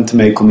 En vän till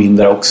mig kom in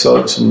där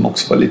också som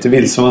också var lite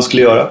vilsen vad man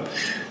skulle göra.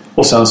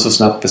 Och sen så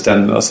snabbt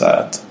bestämde jag så här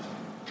att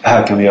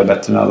här kan vi göra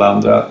bättre än alla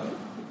andra.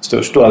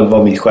 Störst då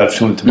var min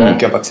självförtroende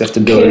tillbaka faktiskt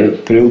efter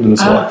dörrperioden och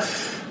så.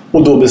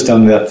 Och då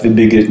bestämde vi att vi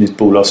bygger ett nytt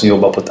bolag som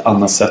jobbar på ett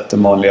annat sätt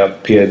än vanliga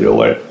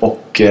PR-byråer.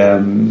 Och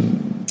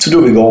så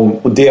drog vi igång.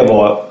 Och det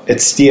var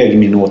ett steg i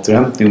min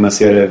återhämtning om jag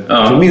ser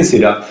det från min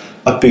sida.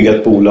 Att bygga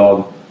ett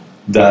bolag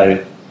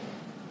där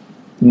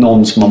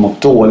någon som har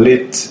mått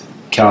dåligt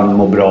kan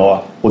må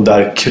bra. Och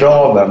där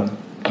kraven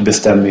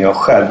bestämmer jag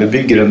själv. Vi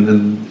bygger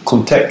en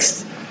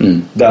kontext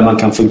där man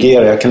kan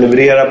fungera. Jag kan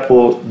leverera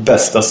på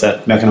bästa sätt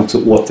men jag kan också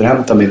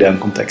återhämta mig i den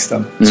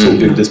kontexten. Så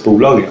byggdes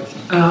bolaget.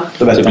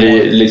 Det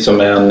blir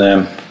liksom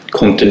en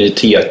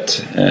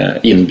kontinuitet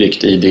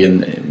inbyggt i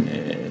din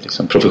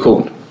liksom,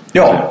 profession.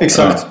 Ja,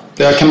 exakt.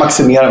 Jag kan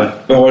maximera mig.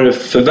 Vad har du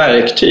för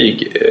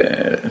verktyg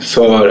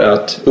för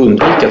att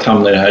undvika att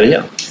hamna i det här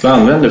igen? Vad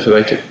använder du för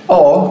verktyg?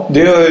 Ja,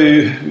 det har jag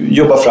ju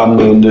jobbat fram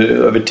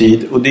över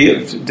tid. Och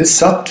det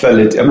satt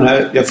väldigt...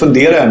 Jag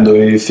funderade ändå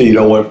i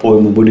 4 år på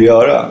hur man borde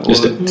göra. Och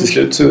till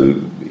slut så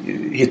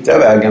hittade jag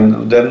vägen.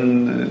 Och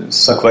den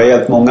sagt var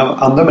helt många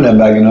andra med den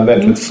vägen och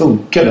verkligen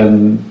funkar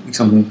den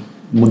liksom,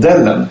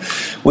 modellen.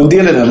 Och en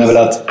del i den är väl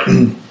att...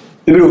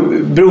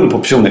 Beroende på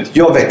personligt.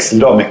 Jag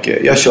växeldrar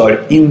mycket. Jag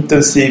kör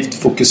intensivt,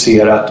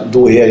 fokuserat.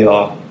 Då är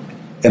jag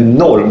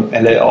enorm.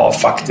 Eller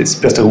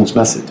faktiskt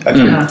prestationsmässigt. Jag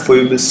kan få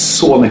ur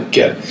så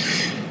mycket.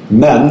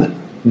 Men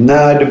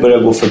när det börjar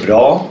gå för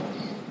bra.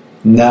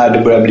 När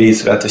det börjar bli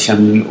så att jag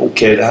känner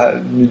okej, det här,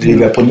 nu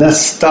driver jag på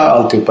nästa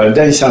alltihopa.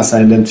 Den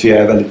känslan identifierar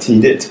jag väldigt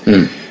tidigt.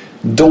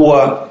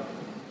 Då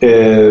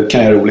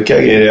kan jag göra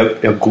olika grejer.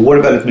 Jag går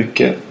väldigt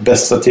mycket.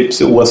 Bästa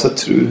tips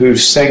oavsett hur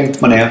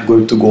sänkt man är. Gå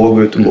ut och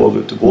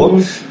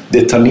gå.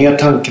 Det tar ner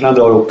tankarna.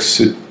 Det har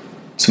också,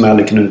 som jag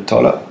aldrig kan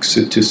uttala,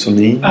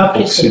 oxytocin.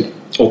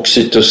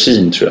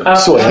 Oxytocin tror jag.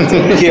 Så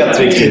helt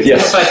riktigt.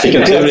 Yes.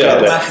 Vilken tur jag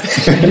hade.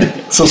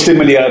 Som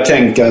stimulerar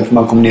tänkandet för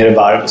man kommer ner i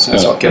varv och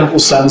sådana saker.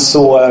 Och sen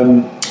så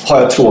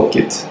har jag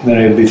tråkigt när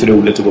det blir för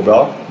roligt och går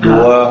bra. Då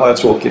har jag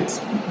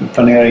tråkigt.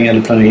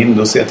 Planering,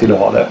 då ser jag till att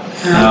ha det.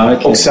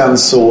 Och sen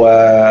så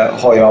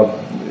har jag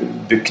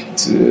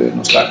byggt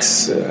någon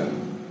slags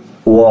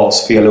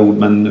oas, fel ord,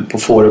 men på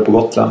Fårö på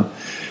Gotland.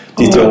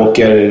 Dit jag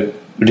åker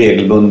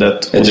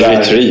regelbundet. Ett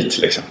retreat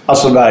liksom.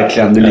 Alltså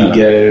verkligen, det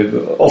ligger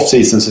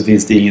off-season så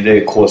finns det inget, det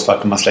är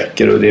kolsvart när man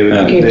släcker och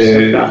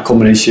det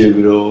kommer en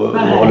tjur och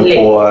håller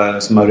på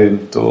som har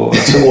rymt och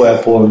så går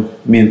jag på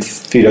min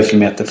 4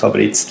 kilometer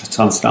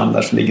favoritstrand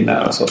där som ligger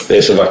nära och så. Det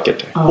är så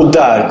vackert. Och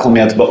där kommer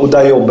jag tillbaka och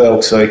där jobbar jag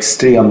också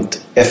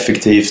extremt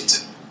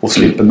effektivt och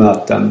slipper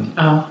möten.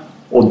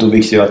 Och då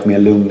vill jag att mer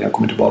lugn när jag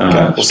kommer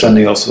tillbaka. Och sen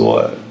är jag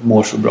så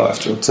mår så bra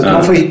efteråt. Så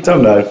man får hitta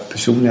de där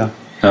personliga.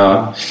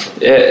 Ja.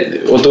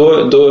 Och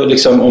då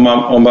liksom,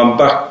 om man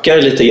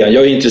backar lite grann.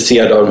 Jag är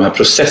intresserad av de här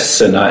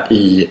processerna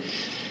i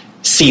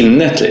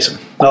sinnet liksom.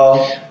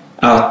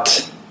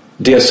 Att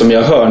det som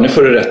jag hör, nu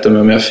får du rätta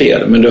mig om jag har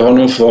fel, men du har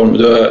någon form,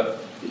 du har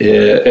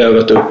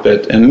övat upp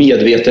en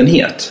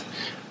medvetenhet.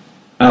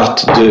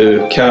 Att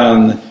du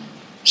kan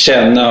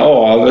känna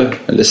av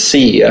eller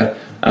se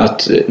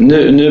att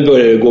nu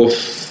börjar det gå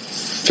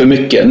för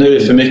mycket. Nu är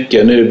det för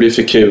mycket, nu blir det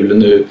för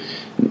kul,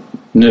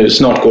 nu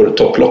snart går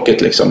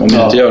topplocket liksom, om du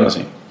inte gör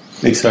någonting.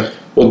 Exakt.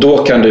 Och då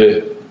kan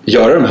du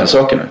göra de här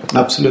sakerna.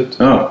 Absolut.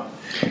 Ja,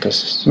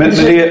 fantastiskt. Men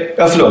det,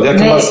 förlåt, jag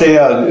kan bara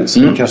säga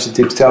som kanske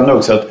tips till andra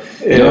också att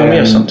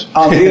mer sånt.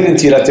 anledningen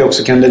till att jag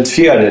också kan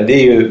identifiera det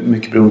är ju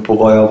mycket beroende på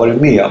vad jag har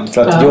varit med om.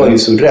 För att jag är ju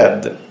så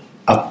rädd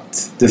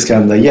att det ska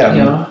hända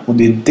igen. Och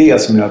det är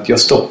det som gör att jag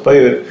stoppar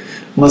ju.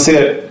 Man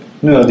ser,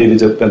 nu har jag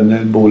drivit upp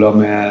en bolag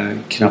med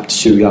knappt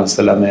 20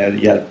 anställda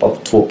med hjälp av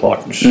 2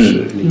 partners.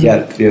 Eller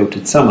hjälp, vi har gjort det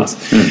tillsammans.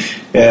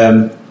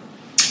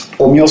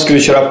 Om jag skulle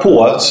köra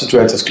på så tror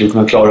jag att jag skulle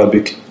kunna klara att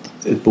bygga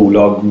ett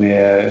bolag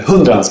med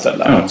 100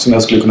 anställda. Som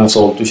jag skulle kunna ha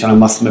sålt och tjäna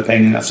massor med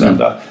pengar efter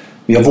andra.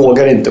 Men jag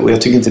vågar inte och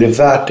jag tycker inte det är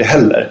värt det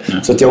heller.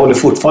 Så att jag håller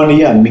fortfarande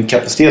igen. Min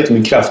kapacitet och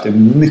min kraft är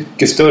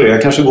mycket större.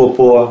 Jag kanske går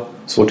på,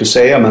 svårt att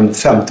säga, men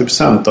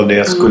 50% av det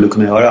jag skulle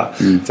kunna göra.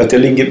 För att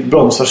jag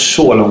bromsar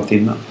så långt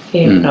innan.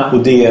 Det är bra.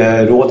 Och det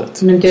är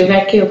rådet. Men du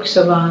verkar ju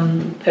också vara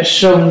en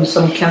person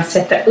som kan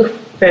sätta upp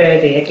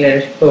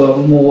regler och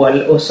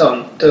mål och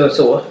sånt och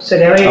så. Så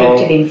det har ju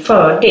till din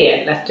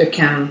fördel att du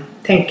kan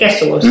tänka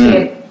så och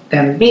se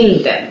den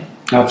bilden.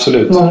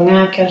 Absolut.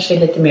 Många kanske är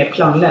lite mer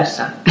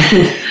planlösa.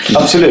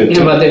 Absolut.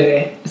 än vad du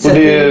är. Så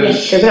det är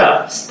jättebra.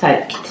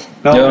 Starkt.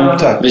 Ja,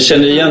 tack. Vi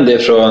känner igen det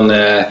från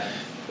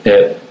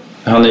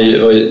han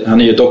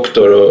är ju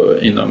doktor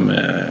inom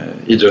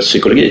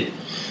idrottspsykologi,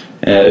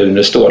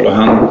 Une Ståhl, och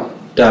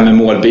det här med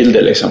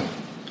målbilder liksom.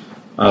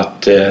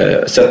 Att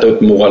sätta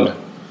upp mål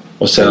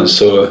och sen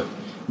så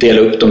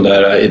dela upp de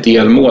där i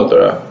delmål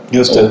då.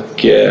 Just det.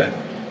 Och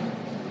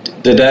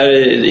det där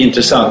är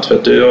intressant för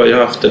att du har ju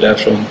haft det där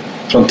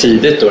från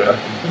tidigt då.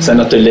 Sen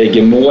att du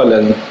lägger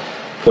målen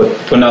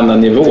på en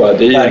annan nivå,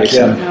 det är ju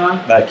verkligen. Liksom,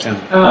 verkligen.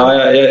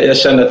 Ja, jag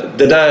känner att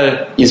det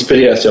där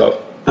inspireras jag av.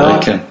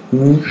 Verkligen.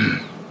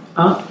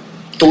 Ja.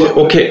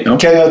 Okej.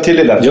 Kan jag till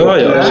det där?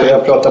 Ja. Så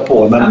jag pratar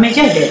på. Men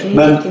gör det.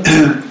 Men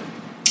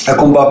jag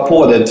kom bara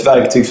på det, ett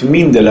verktyg för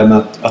min del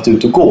med att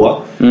ut och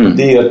gå.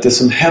 Det är att det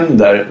som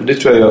händer, och det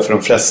tror jag gör för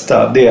de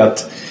flesta, det är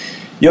att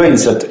jag har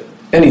insett,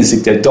 en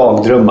insikt är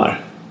dagdrömmar.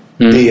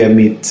 Det är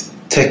mitt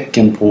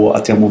tecken på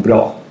att jag mår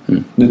bra.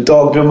 När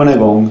dagdrömmarna är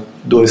igång,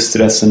 då är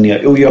stressen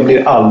ner. Och jag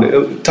blir aldrig,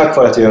 tack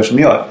vare att jag gör som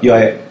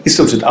jag är i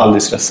stort sett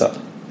aldrig stressad.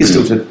 I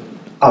stort sett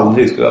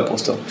aldrig, skulle jag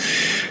påstå.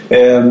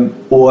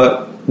 Och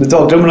när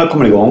dagdrömmarna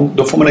kommer igång,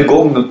 då får man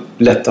igång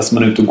lättast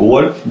man är ute och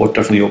går,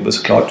 borta från jobbet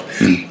såklart.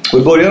 Och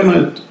i början när man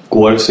ut och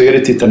går så är det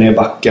titta ner i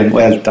backen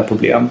och älta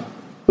problem.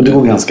 Och det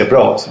går ganska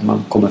bra så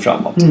man kommer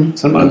framåt. Sen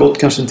när man har gått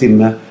kanske en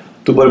timme,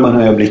 då börjar man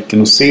höja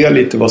blicken och se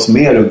lite vad som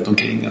är runt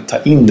omkring, att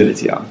ta in det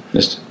lite grann.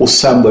 Och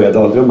sen börjar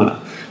dagdrömmarna.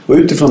 Och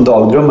utifrån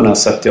dagdrömmarna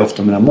sätter jag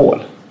ofta mina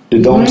mål. Det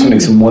är de som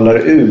liksom målar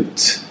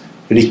ut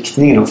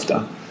riktningen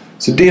ofta.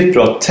 Så det är ett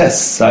bra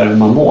test så här hur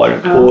man mår.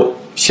 Och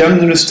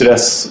känner du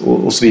stress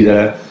och så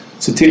vidare,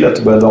 se till att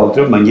du börjar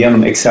dagdrömma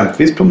genom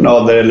exempelvis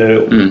promenader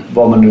eller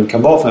vad man nu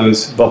kan vara för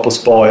att vara på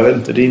spa, jag vet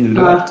inte, det är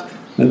individuellt.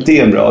 Men det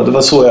är bra. Det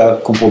var så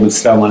jag kom på mitt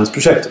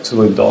strävandesprojekt också.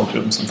 Det var ju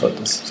dagdröm som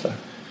föddes.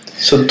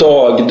 Så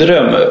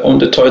dagdröm, om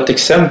du tar ett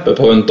exempel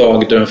på en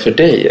dagdröm för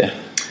dig.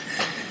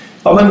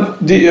 Ja, men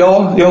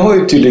jag har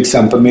ju ett tydligt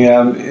exempel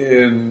med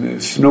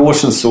för några år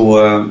sedan så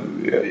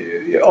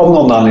av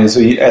någon anledning så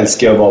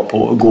älskar jag att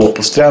gå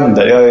på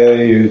stränder. Jag är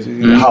ju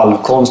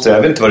halvkonstnär,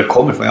 jag vet inte var det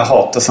kommer ifrån. Jag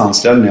hatar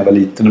sandstränder när jag var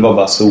liten. Det var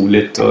bara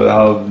soligt och jag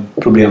hade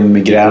problem med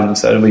migrän och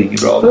så här. Det var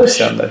inget bra på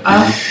stränder.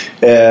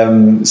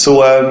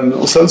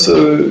 Och sen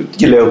så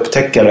gillar jag att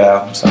upptäcka det.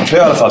 Så i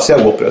alla fall, så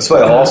jag går på det. Så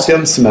var jag i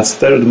Asien,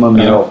 semester, och då var man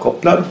mer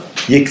avkopplad.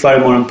 Gick varje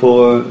morgon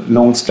på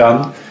lång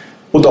strand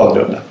och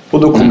dagdrömde. Och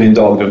då kom min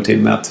dagdröm till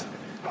med att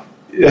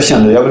jag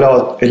kände jag vill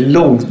ha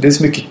det är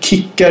så mycket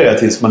kickare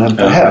tills man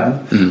hämtar hem.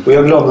 Och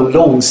jag vill ha något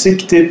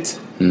långsiktigt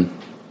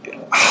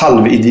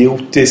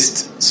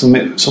halvidiotiskt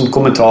som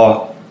kommer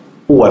ta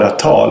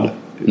åratal,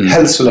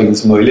 helst så länge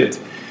som möjligt,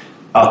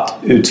 att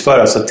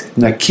utföra så att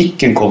när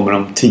kicken kommer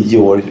om 10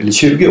 år eller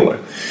 20 år.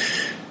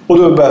 Och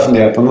då börjar jag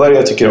fundera på vad är det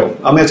jag tycker om.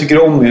 Ja, men jag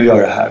tycker om att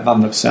göra det här,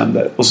 vandra på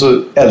stränder. Och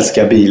så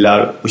älskar jag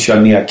bilar och köra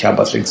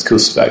nedkabbat längs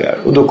kustvägar.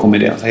 Och då kommer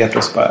idén så helt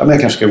plötsligt bara, men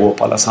jag kanske ska gå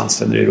på alla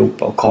sandstränder i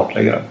Europa och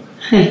kartlägga dem.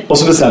 Och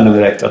så bestämde vi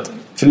direkt att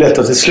för lätt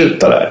att det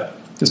slutar där.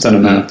 Det stämmer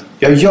med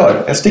att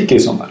jag sticker i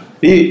sommar.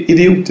 Det är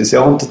idiotiskt,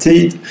 jag har inte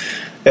tid.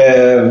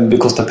 Det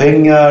kostar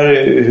pengar.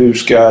 Hur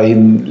ska jag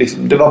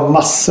liksom, det var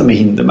massor med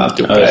hinder med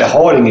alltihop. Jag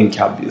har ingen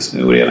cab just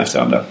nu och det ena efter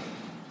andra.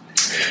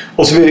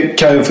 Och så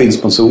kan jag få in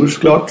sponsorer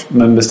såklart.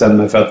 Men bestämmer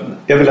mig för att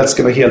jag vill att det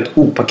ska vara helt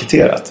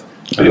opaketerat.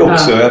 För det är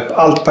också,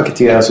 allt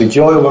paketeras och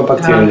jag jobbar med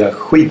paketering. Jag är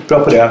skitbra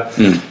på det.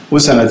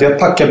 Och sen att jag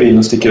packar bilen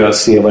och sticker och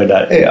ser vad det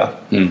där är.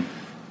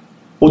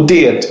 Och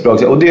det är ett bra,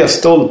 och det är jag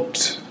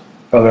stolt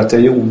över att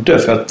jag gjorde,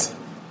 för att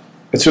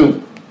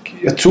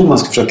jag tror man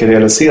ska försöka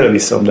realisera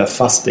vissa av det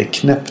fast det är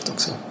knäppt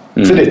också.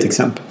 Så det är ett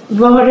exempel.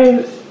 Vad har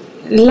du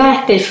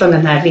lärt dig från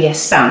den här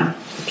resan?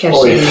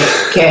 Kanske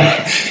mycket.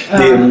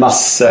 Det är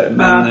massor,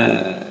 men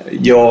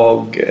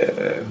jag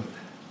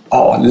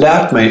har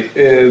lärt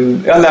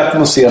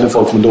mig att se när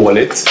folk mår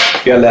dåligt.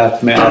 Jag har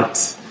lärt mig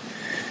att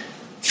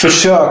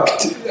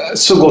försökt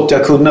så gott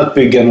jag kunnat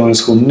bygga en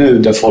organisation nu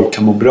där folk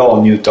kan må bra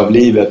och njuta av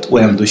livet och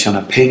ändå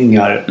tjäna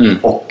pengar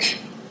och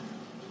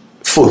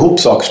få ihop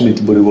saker som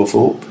inte borde gå att få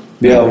ihop.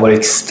 Vi har varit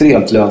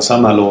extremt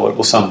lönsamma alla år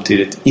och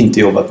samtidigt inte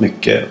jobbat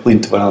mycket och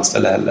inte vara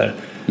anställda heller.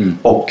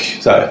 Och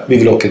så här, vi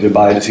vill åka till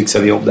Dubai, då fixar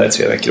vi jobb där i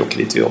 3 veckor, åker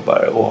dit vi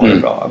jobbar och har det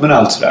bra. Men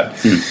allt sådär.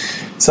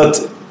 Så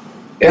att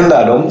en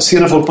lärdom, se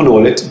när folk mår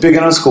dåligt, bygga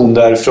en organisation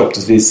där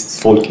förhoppningsvis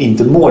folk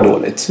inte mår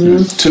dåligt.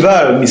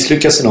 Tyvärr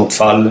misslyckas i något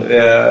fall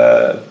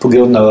på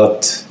grund av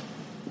att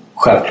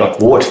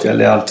självklart vårt fel,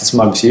 det är alltid som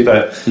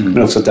arbetsgivare,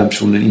 men också att den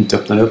personen inte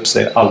öppnar upp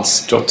sig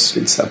alls trots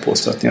lite så här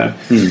påstötningar.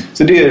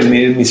 Så det är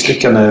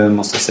misslyckande,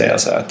 måste jag säga,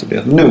 så här, att det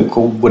blir, nu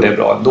går det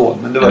bra ändå,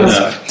 men det var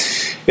så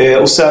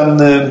här. Och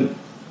sen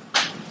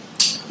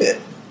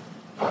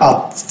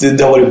att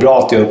det har varit bra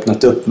att jag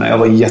öppnat upp mig. Jag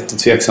var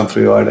jättetveksam för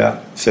att göra det,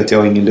 för att jag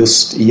har ingen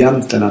lust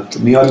egentligen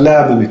men jag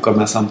lär mig mycket av de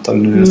här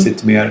samtalen nu när jag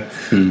sitter mer.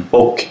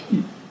 Och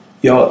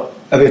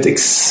jag vet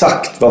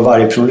exakt vad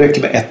varje person,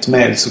 räcker med ett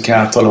mejl så kan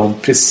jag tala om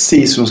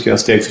precis hur de ska göra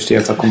steg för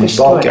steg för att komma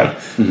tillbaka.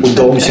 Och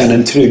de känner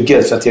en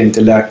trygghet för att jag inte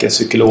är läkare,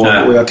 psykolog,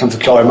 och jag kan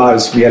förklara med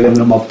arbetsförmedlingen när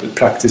de har ett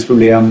praktiskt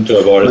problem,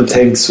 men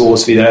tänk så och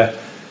så vidare.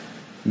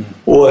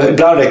 Och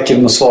ibland räcker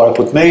det med att svara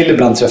på ett mejl,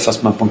 ibland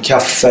träffas man på en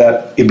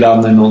kaffe,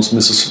 ibland är det någon som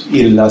är så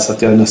illa så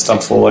att jag nästan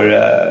får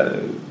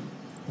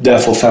där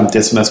jag får 50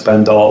 sms på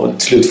en dag och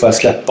till slut får jag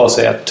släppa och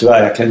säga att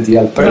tyvärr jag kan inte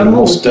hjälpa dig. Vad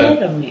måste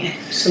de med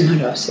som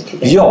hör av sig till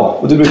dig? Ja,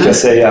 och det brukar jag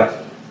säga.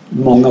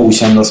 Många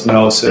okända som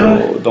hör av sig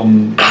och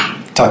de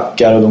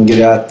tackar och de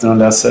grät när de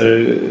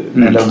läser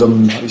eller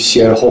de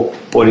ger hopp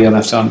och det ena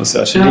efter andra så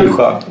det är ju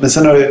skönt. Men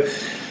sen har det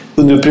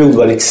under en period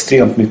var det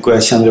extremt mycket och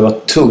jag kände det var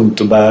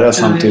tungt att bära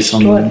samtidigt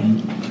som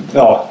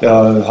jag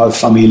har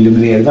familj och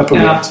mina egna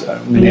problem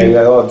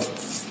jag har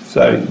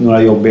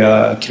några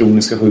jobbiga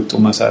kroniska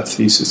sjukdomar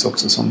fysiskt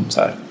också som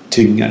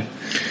tynger.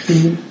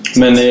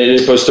 Men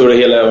på stora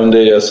hela, om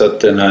det är så att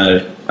den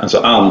här, alltså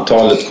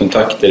antalet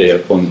kontakter är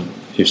på en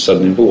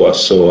hyfsad nivå,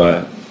 så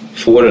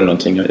får du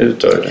någonting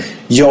ut av det?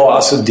 Ja,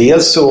 alltså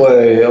dels så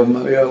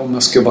om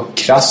jag ska vara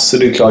krass så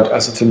det är klart,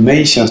 alltså för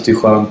mig känns det ju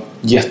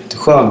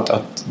jätteskönt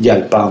att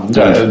hjälpa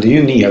andra. Det är ju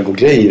en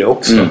ego-grej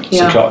också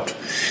såklart.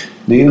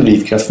 Det är ju en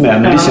drivkraft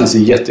med, men det känns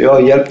ju jag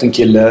har hjälpt en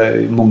kille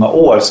i många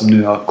år som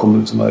nu har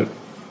kommit, som var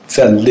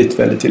väldigt,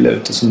 väldigt illa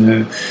ute, som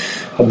nu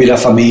har bildat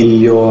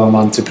familj och är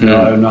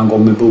entreprenör och han går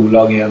med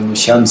bolag igen och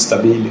känns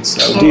stabil.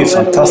 Och det är ju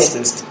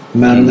fantastiskt.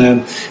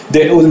 Men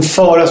och en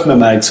fara som jag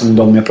märkt som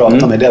de jag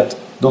pratar med, det är att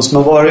de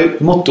som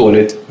har mått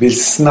dåligt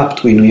vill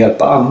snabbt gå in och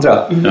hjälpa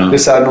andra. Det är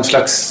så här någon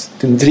slags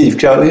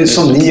drivkraft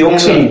som ni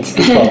också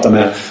pratar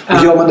med.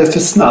 Och gör man det för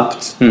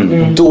snabbt,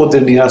 då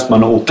dräneras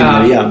man och åker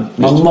ner igen.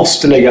 Man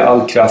måste lägga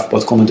all kraft på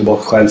att komma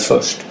tillbaka själv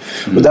först.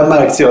 Och där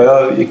märkte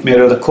jag gick med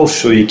Röda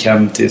Kors och gick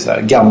hem till så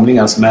här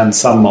gamlingar som är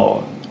ensamma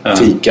och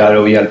fikar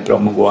och hjälper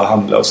dem att gå och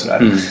handla och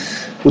sådär.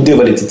 Och det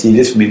var lite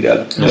tidigt för min del.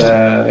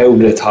 Jag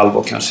gjorde det ett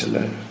halvår kanske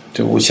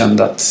och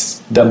kände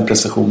att den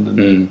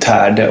prestationen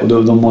tärde och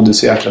de mådde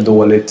så jäkla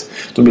dåligt.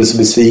 De blev så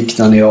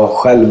besvikna när jag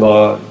själv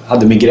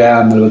hade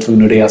migrän eller var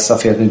tvungen att resa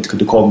för att jag inte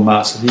kunde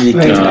komma, så det gick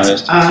men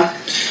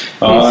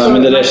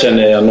det där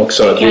känner jag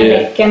också att det kan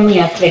räcka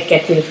med att räcka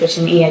till för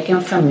sin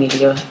egen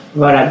familj och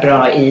vara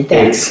bra i det.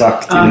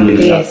 Exakt,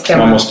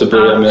 man måste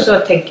börja med, så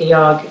tänker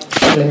jag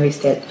till en viss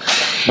del.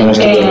 Man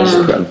måste börja med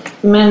sig själv.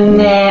 Men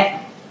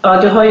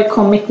du har ju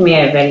kommit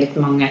med väldigt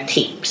många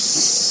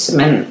tips,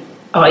 men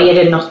är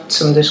det något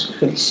som du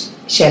skulle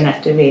känna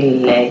att du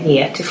vill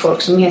ge till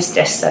folk som är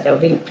stressade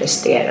och vill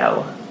prestera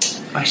och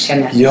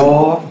känna att...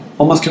 Ja,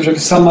 om man ska försöka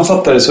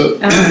sammanfatta det så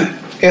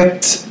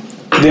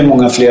det är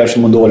många fler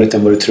som mår dåligt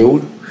än vad du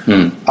tror.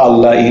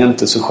 Alla är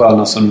inte så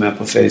sköna som de är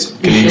på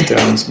Facebook eller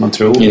Instagram som man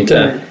tror.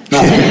 Inte?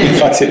 Nej,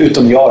 faktiskt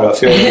utom jag då,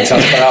 för jag är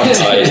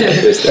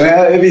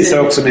transparent. Jag visar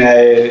också när jag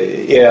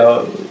är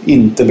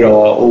inte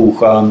bra och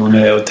oskön och när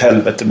jag är åt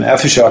helvete med. Jag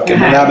försöker,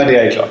 men det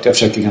är klart. Jag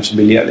försöker kanske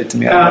bli lite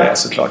mer än vad jag är,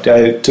 såklart. Jag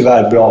är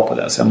tyvärr bra på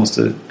det, så jag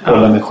måste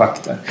hålla mig i schack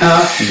där.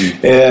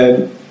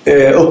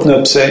 Öppna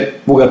upp sig,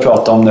 våga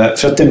prata om det,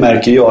 för att det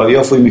märker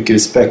jag får ju mycket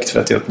respekt för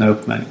att jag öppnar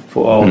upp mig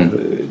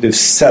det är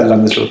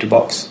sällan det slår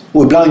tillbaks,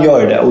 och ibland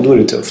gör det och då är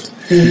det tufft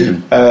i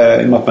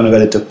och med att man är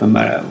väldigt öppen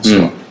med det och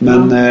så.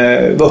 Men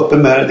var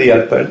öppen med det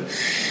hjälper,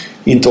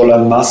 inte hålla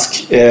en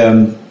mask,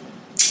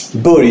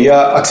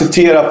 börja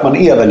acceptera att man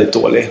är väldigt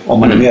dålig om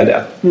man är med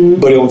det,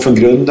 börja om från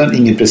grunden,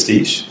 ingen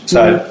prestige så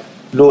här.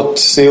 Låt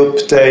se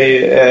upp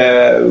dig,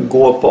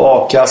 gå på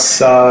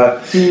a-kassa,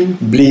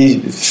 bli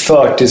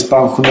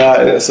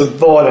förtidspensionär, alltså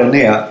vad den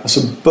är. Och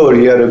så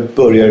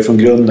börjar du från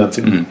grunden,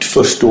 för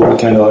först då du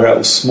kan göra,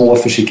 och små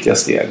försiktiga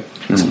steg.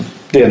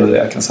 Det är nog det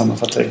jag kan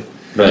sammanfatta i.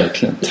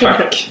 Verkligen,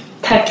 tack.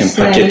 Tack en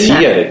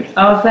paketering.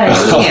 Ja,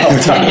 verkligen.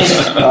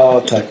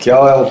 Tack.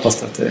 Ja, jag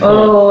hoppas att det.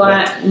 Och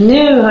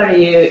nu har du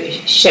ju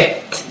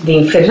köpt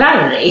din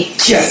Ferrari.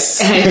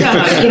 Yes!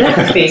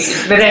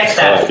 Grattis.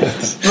 Berätta.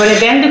 Var det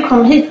den du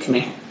kom hit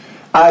med?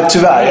 Nej,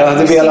 tyvärr. Jag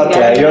hade velat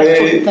det.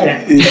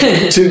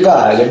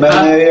 Tyvärr.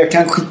 Men jag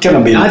kan skicka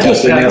någon bild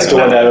kanske när jag står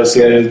där och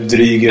ser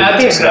dryg ut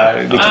och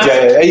sådär.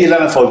 Jag gillar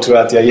när folk tror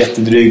att jag är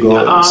jättedryg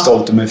och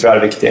stolt om min Ferrari,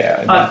 vilket jag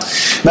är.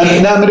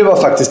 Men det var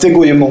faktiskt, det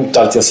går ju emot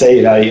allt jag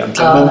säger här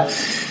egentligen. Men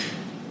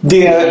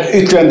det är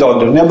ytterligare en dag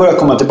då. När jag börjar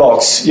komma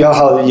tillbaks,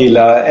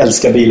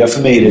 älskar bilar.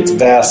 För mig är det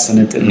ett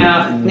väsen, en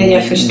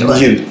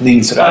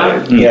njutning sådär,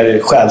 mer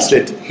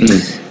själsligt.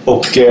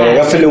 Och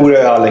jag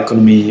förlorade all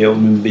ekonomi och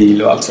min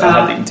bil och allt så. Jag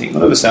hade ingenting.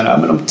 Och då bestämde jag,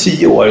 men om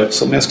 10 år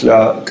som jag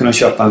skulle kunna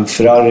köpa en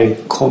Ferrari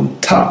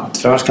kontant,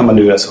 för annars kan man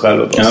lura sig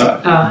själv och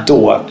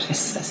då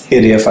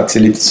är det faktiskt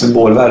lite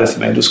symbolvärde för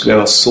mig. Då skulle jag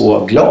vara så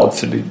glad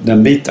för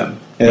den biten,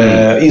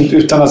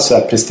 utan att så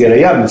här prestera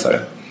ihjäl mig för det.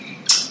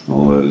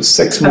 Och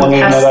 6 månader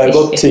när det hade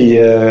gått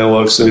 10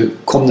 år så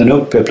kom den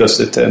upp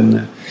plötsligt.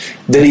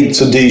 Den är inte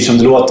så dyr som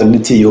det låter. Den är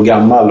 10 år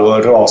gammal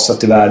och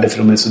rasat i värde, för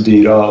de är så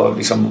dyra och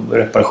liksom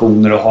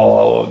reparationer att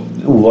ha och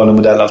ovanlig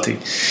modell och allting.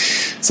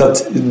 Så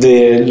att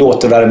det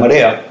låter värma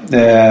det.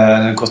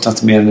 Den kostar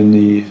inte mer än en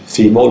ny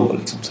fin Volvo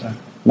liksom sådär.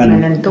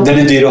 Men den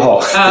är dyr att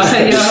ha.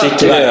 Det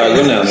sticker i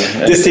ögonen.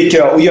 Det sticker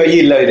jag, och jag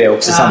gillar ju det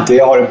också samtidigt.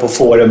 Jag har den på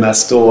Fårö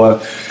mest och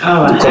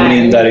kommer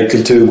in där i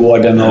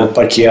kulturgården och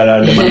parkerar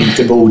där man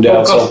inte borde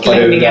och så hoppar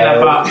ut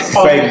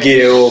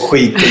skäggig och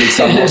skit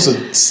liksom. Och så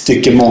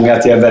tycker många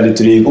att jag är väldigt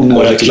dryg och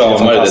några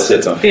reklamar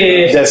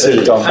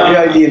dessutom.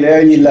 Jag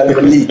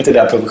gillar lite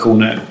där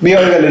professionen. Men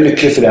jag är väldigt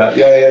lycklig för det.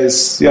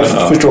 Jag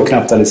förstår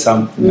knappt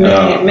allesamt. Men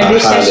det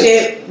känns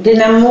ju,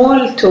 dina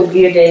mål tog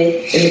ju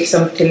dig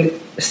liksom till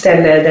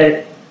ställen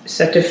där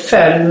så att du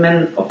föll,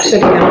 men också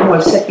dina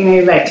målsättningar har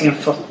ju verkligen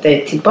fått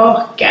dig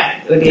tillbaka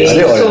Och det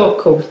är så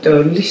coolt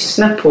att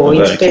lyssna på och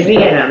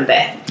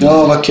inspirerande.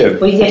 Ja, vad kul.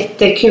 Och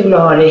jättekul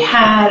att ha dig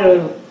här.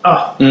 Och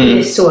jag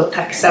är så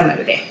tacksam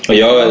över det. Och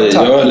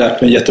jag har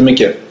lärt mig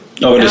jättemycket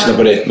av att lyssna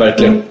på dig,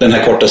 verkligen. Den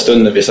här korta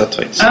stunden vi satt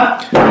faktiskt.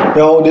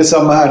 Ja, och det är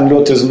samma här. Det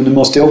låter som, du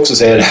måste ju också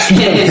säga det.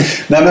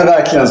 Nej, men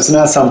verkligen.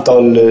 Sådana här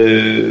samtal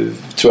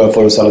tror jag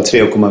får oss alla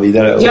tre att komma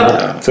vidare. Och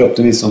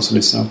förhoppningsvis de som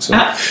lyssnar också.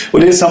 Och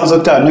det är samma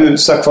sak där. Nu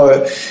sagt var,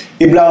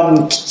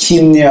 ibland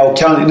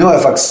nu har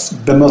jag faktiskt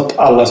bemött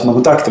alla som har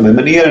kontaktat mig.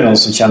 Men är det någon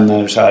som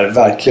känner så här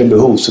verkligen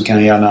behov, så kan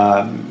jag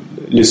gärna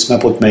lyssna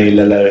på ett mejl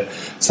eller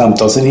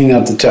samtal. Sen hinner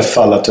jag inte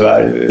träffa alla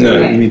tyvärr.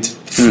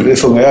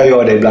 Jag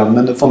gör det ibland,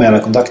 men då får man gärna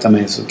kontakta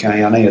mig, så kan jag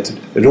gärna ge ett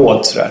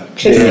råd sådär.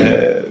 Det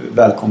är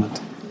välkommet.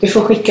 Du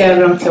får skicka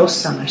över dem till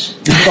oss annars.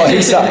 Ja,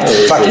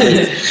 exakt.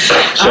 Faktiskt.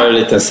 Kör en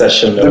liten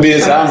session då. Det blir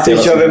så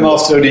antingen kör vi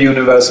Master of the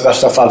Universe, i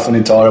värsta fall får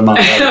ni ta de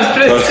andra.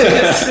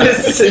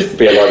 Precis.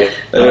 B-laget.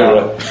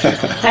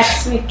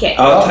 Tack så mycket.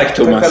 Ja, tack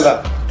Thomas.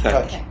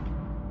 Tack.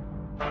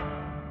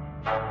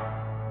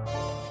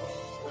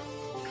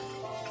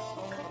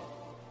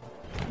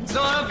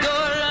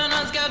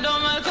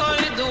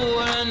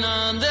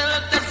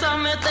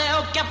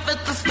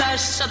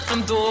 Att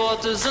från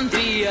 2003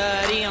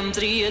 är en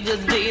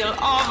tredjedel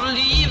av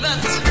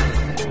livet.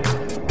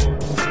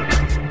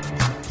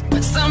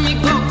 Som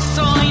gick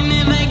också in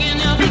i väggen,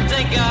 jag fick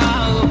täcka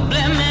upp.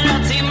 Blev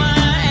mera timmar,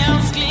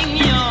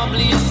 älskling, jag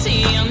blir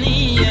sen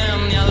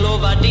igen. Jag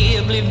lovar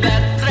det blir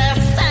bättre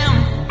sen.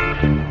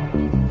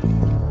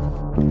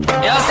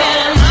 Jag ser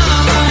en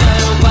annan och jag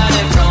ropar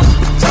ifrån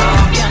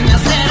taken. Jag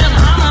ser en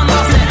annan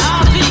och ser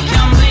att vi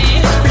kan bli.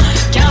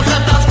 Kan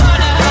sättas för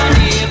det här,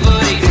 det är på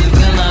riktigt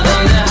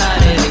skillnaden. Det här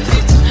är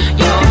riktigt,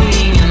 jag är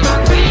ingen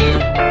maskin.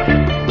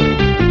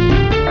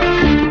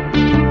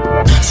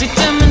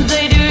 Sitter med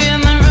dig, du är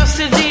nervös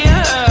i de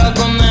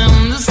ögonen.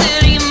 Du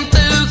ser inte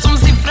ut som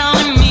siffran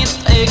i mitt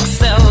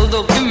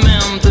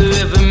Excel-dokument. Du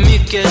är för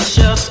mycket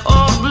kött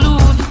och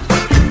blod.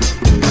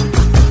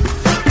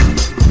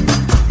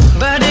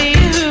 Bär dig i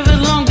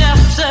huvudet långt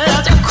efter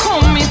att jag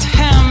kommit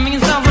hem.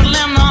 Minns av att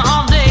lämna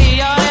av dig.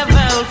 Jag är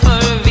väl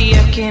för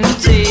vek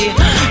inuti.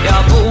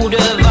 Jag borde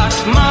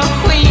varit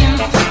maskin.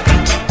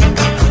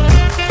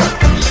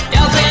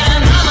 Jag ser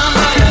en annan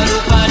och jag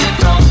ropar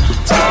ifrån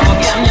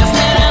tagen. Jag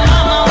ser en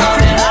annan och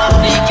ser att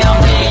vi kan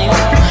bli.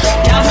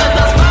 Kan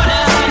sättas för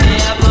det här, det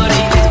är på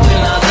riktigt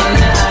skillnaden.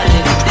 Det här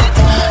är riktigt,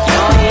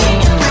 jag är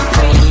ingen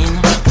maskin.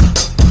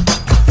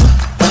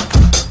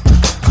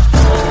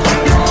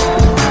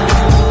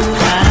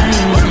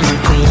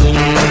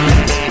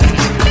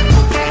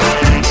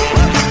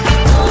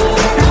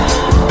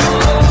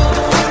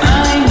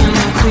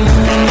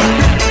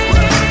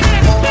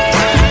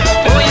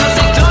 Och jag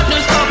ser klart nu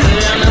skapar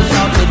den en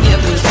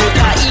saklighet. Du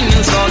slutar i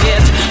min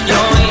svaghet.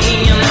 Jag är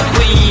ingen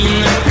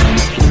maskin.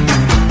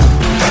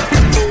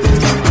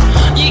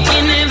 Gick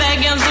in i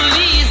väggen så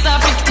Lisa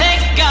fick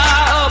täcka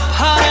upp.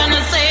 Hör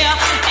henne säga,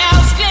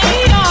 älskling,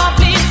 jag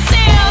blir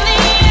sen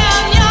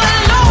igen. Jag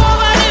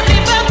lovar det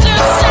blir bättre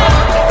sen.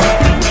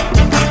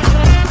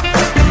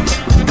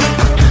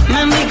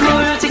 Men vi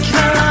går ut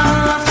ikväll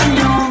alla från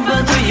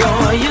jobbet. Och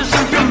jag är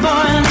ljusen från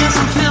baren. Det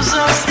som fylls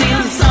av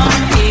stillsam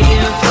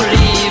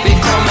eufori. Vi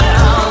kommer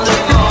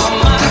aldrig vara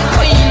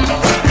maskin.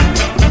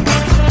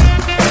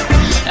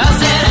 Jag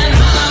ser en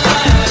annan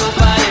och jag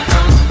ropar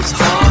ifrån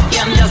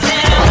taken. Jag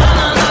ser en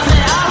annan och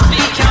ser att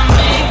vi kan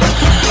bli.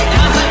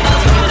 Kan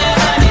sättas för det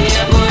här, det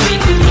är på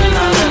riktigt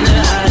skillnaden.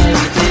 Det här är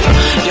riktigt,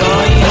 jag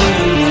är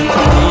ingen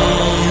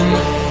maskin.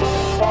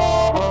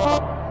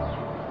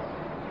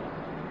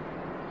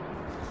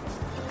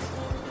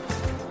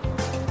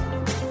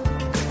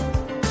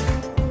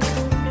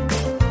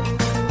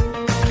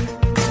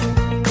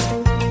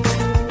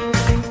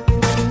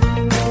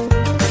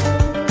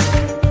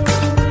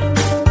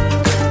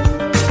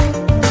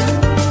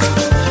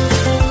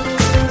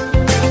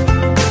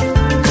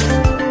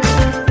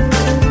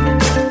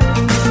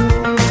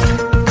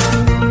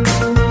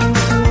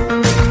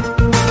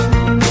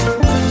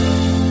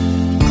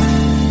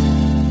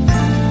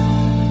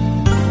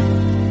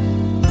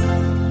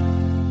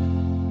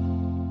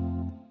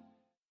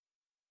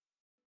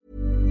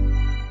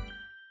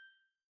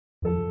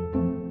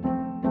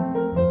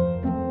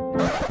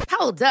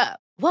 Hold up.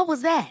 What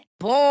was that?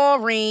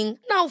 Boring.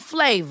 No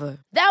flavor.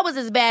 That was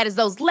as bad as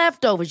those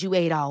leftovers you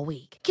ate all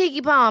week.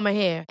 Keke Palmer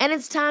here, and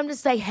it's time to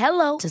say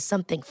hello to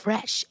something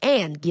fresh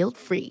and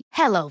guilt-free.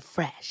 Hello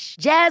Fresh.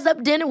 Jazz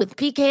up dinner with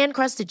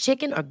pecan-crusted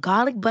chicken or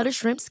garlic butter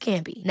shrimp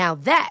scampi. Now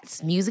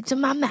that's music to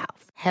my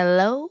mouth.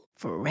 Hello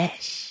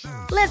Fresh.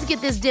 Let's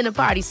get this dinner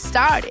party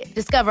started.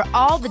 Discover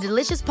all the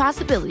delicious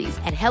possibilities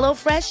at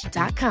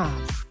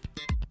hellofresh.com.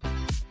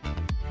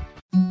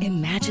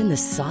 Imagine the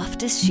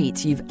softest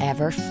sheets you've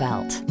ever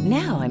felt.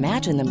 Now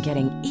imagine them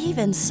getting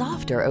even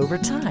softer over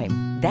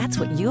time. That's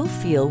what you'll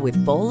feel with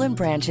Boll &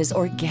 Branch's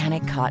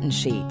organic cotton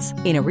sheets.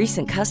 In a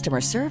recent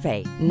customer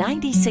survey,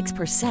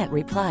 96%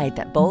 replied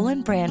that Boll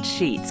 & Branch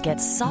sheets get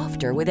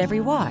softer with every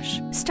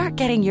wash. Start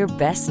getting your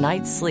best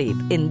night's sleep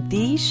in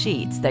these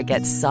sheets that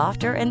get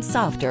softer and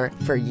softer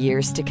for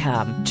years to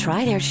come.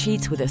 Try their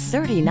sheets with a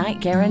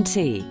 30-night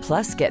guarantee.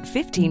 Plus, get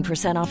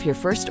 15% off your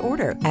first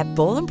order at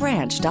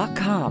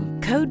bollandbranch.com.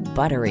 Code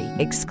BUTTERY.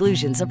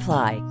 Exclusions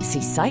apply.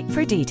 See site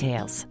for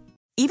details.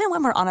 Even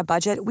when we're on a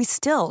budget, we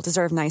still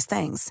deserve nice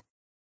things.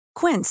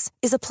 Quince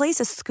is a place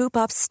to scoop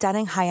up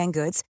stunning high-end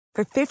goods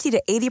for 50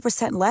 to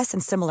 80% less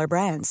than similar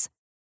brands.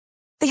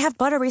 They have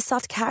buttery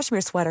soft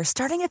cashmere sweaters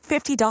starting at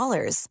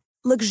 $50,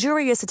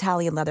 luxurious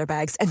Italian leather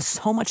bags, and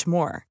so much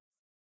more.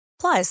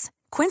 Plus,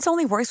 Quince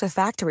only works with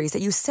factories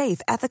that use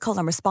safe, ethical,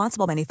 and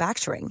responsible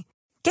manufacturing.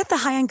 Get the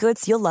high-end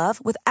goods you'll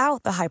love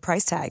without the high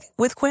price tag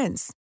with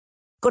Quince.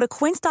 Go to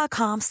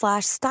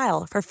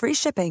quince.com/style for free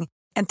shipping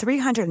and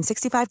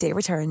 365-day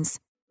returns.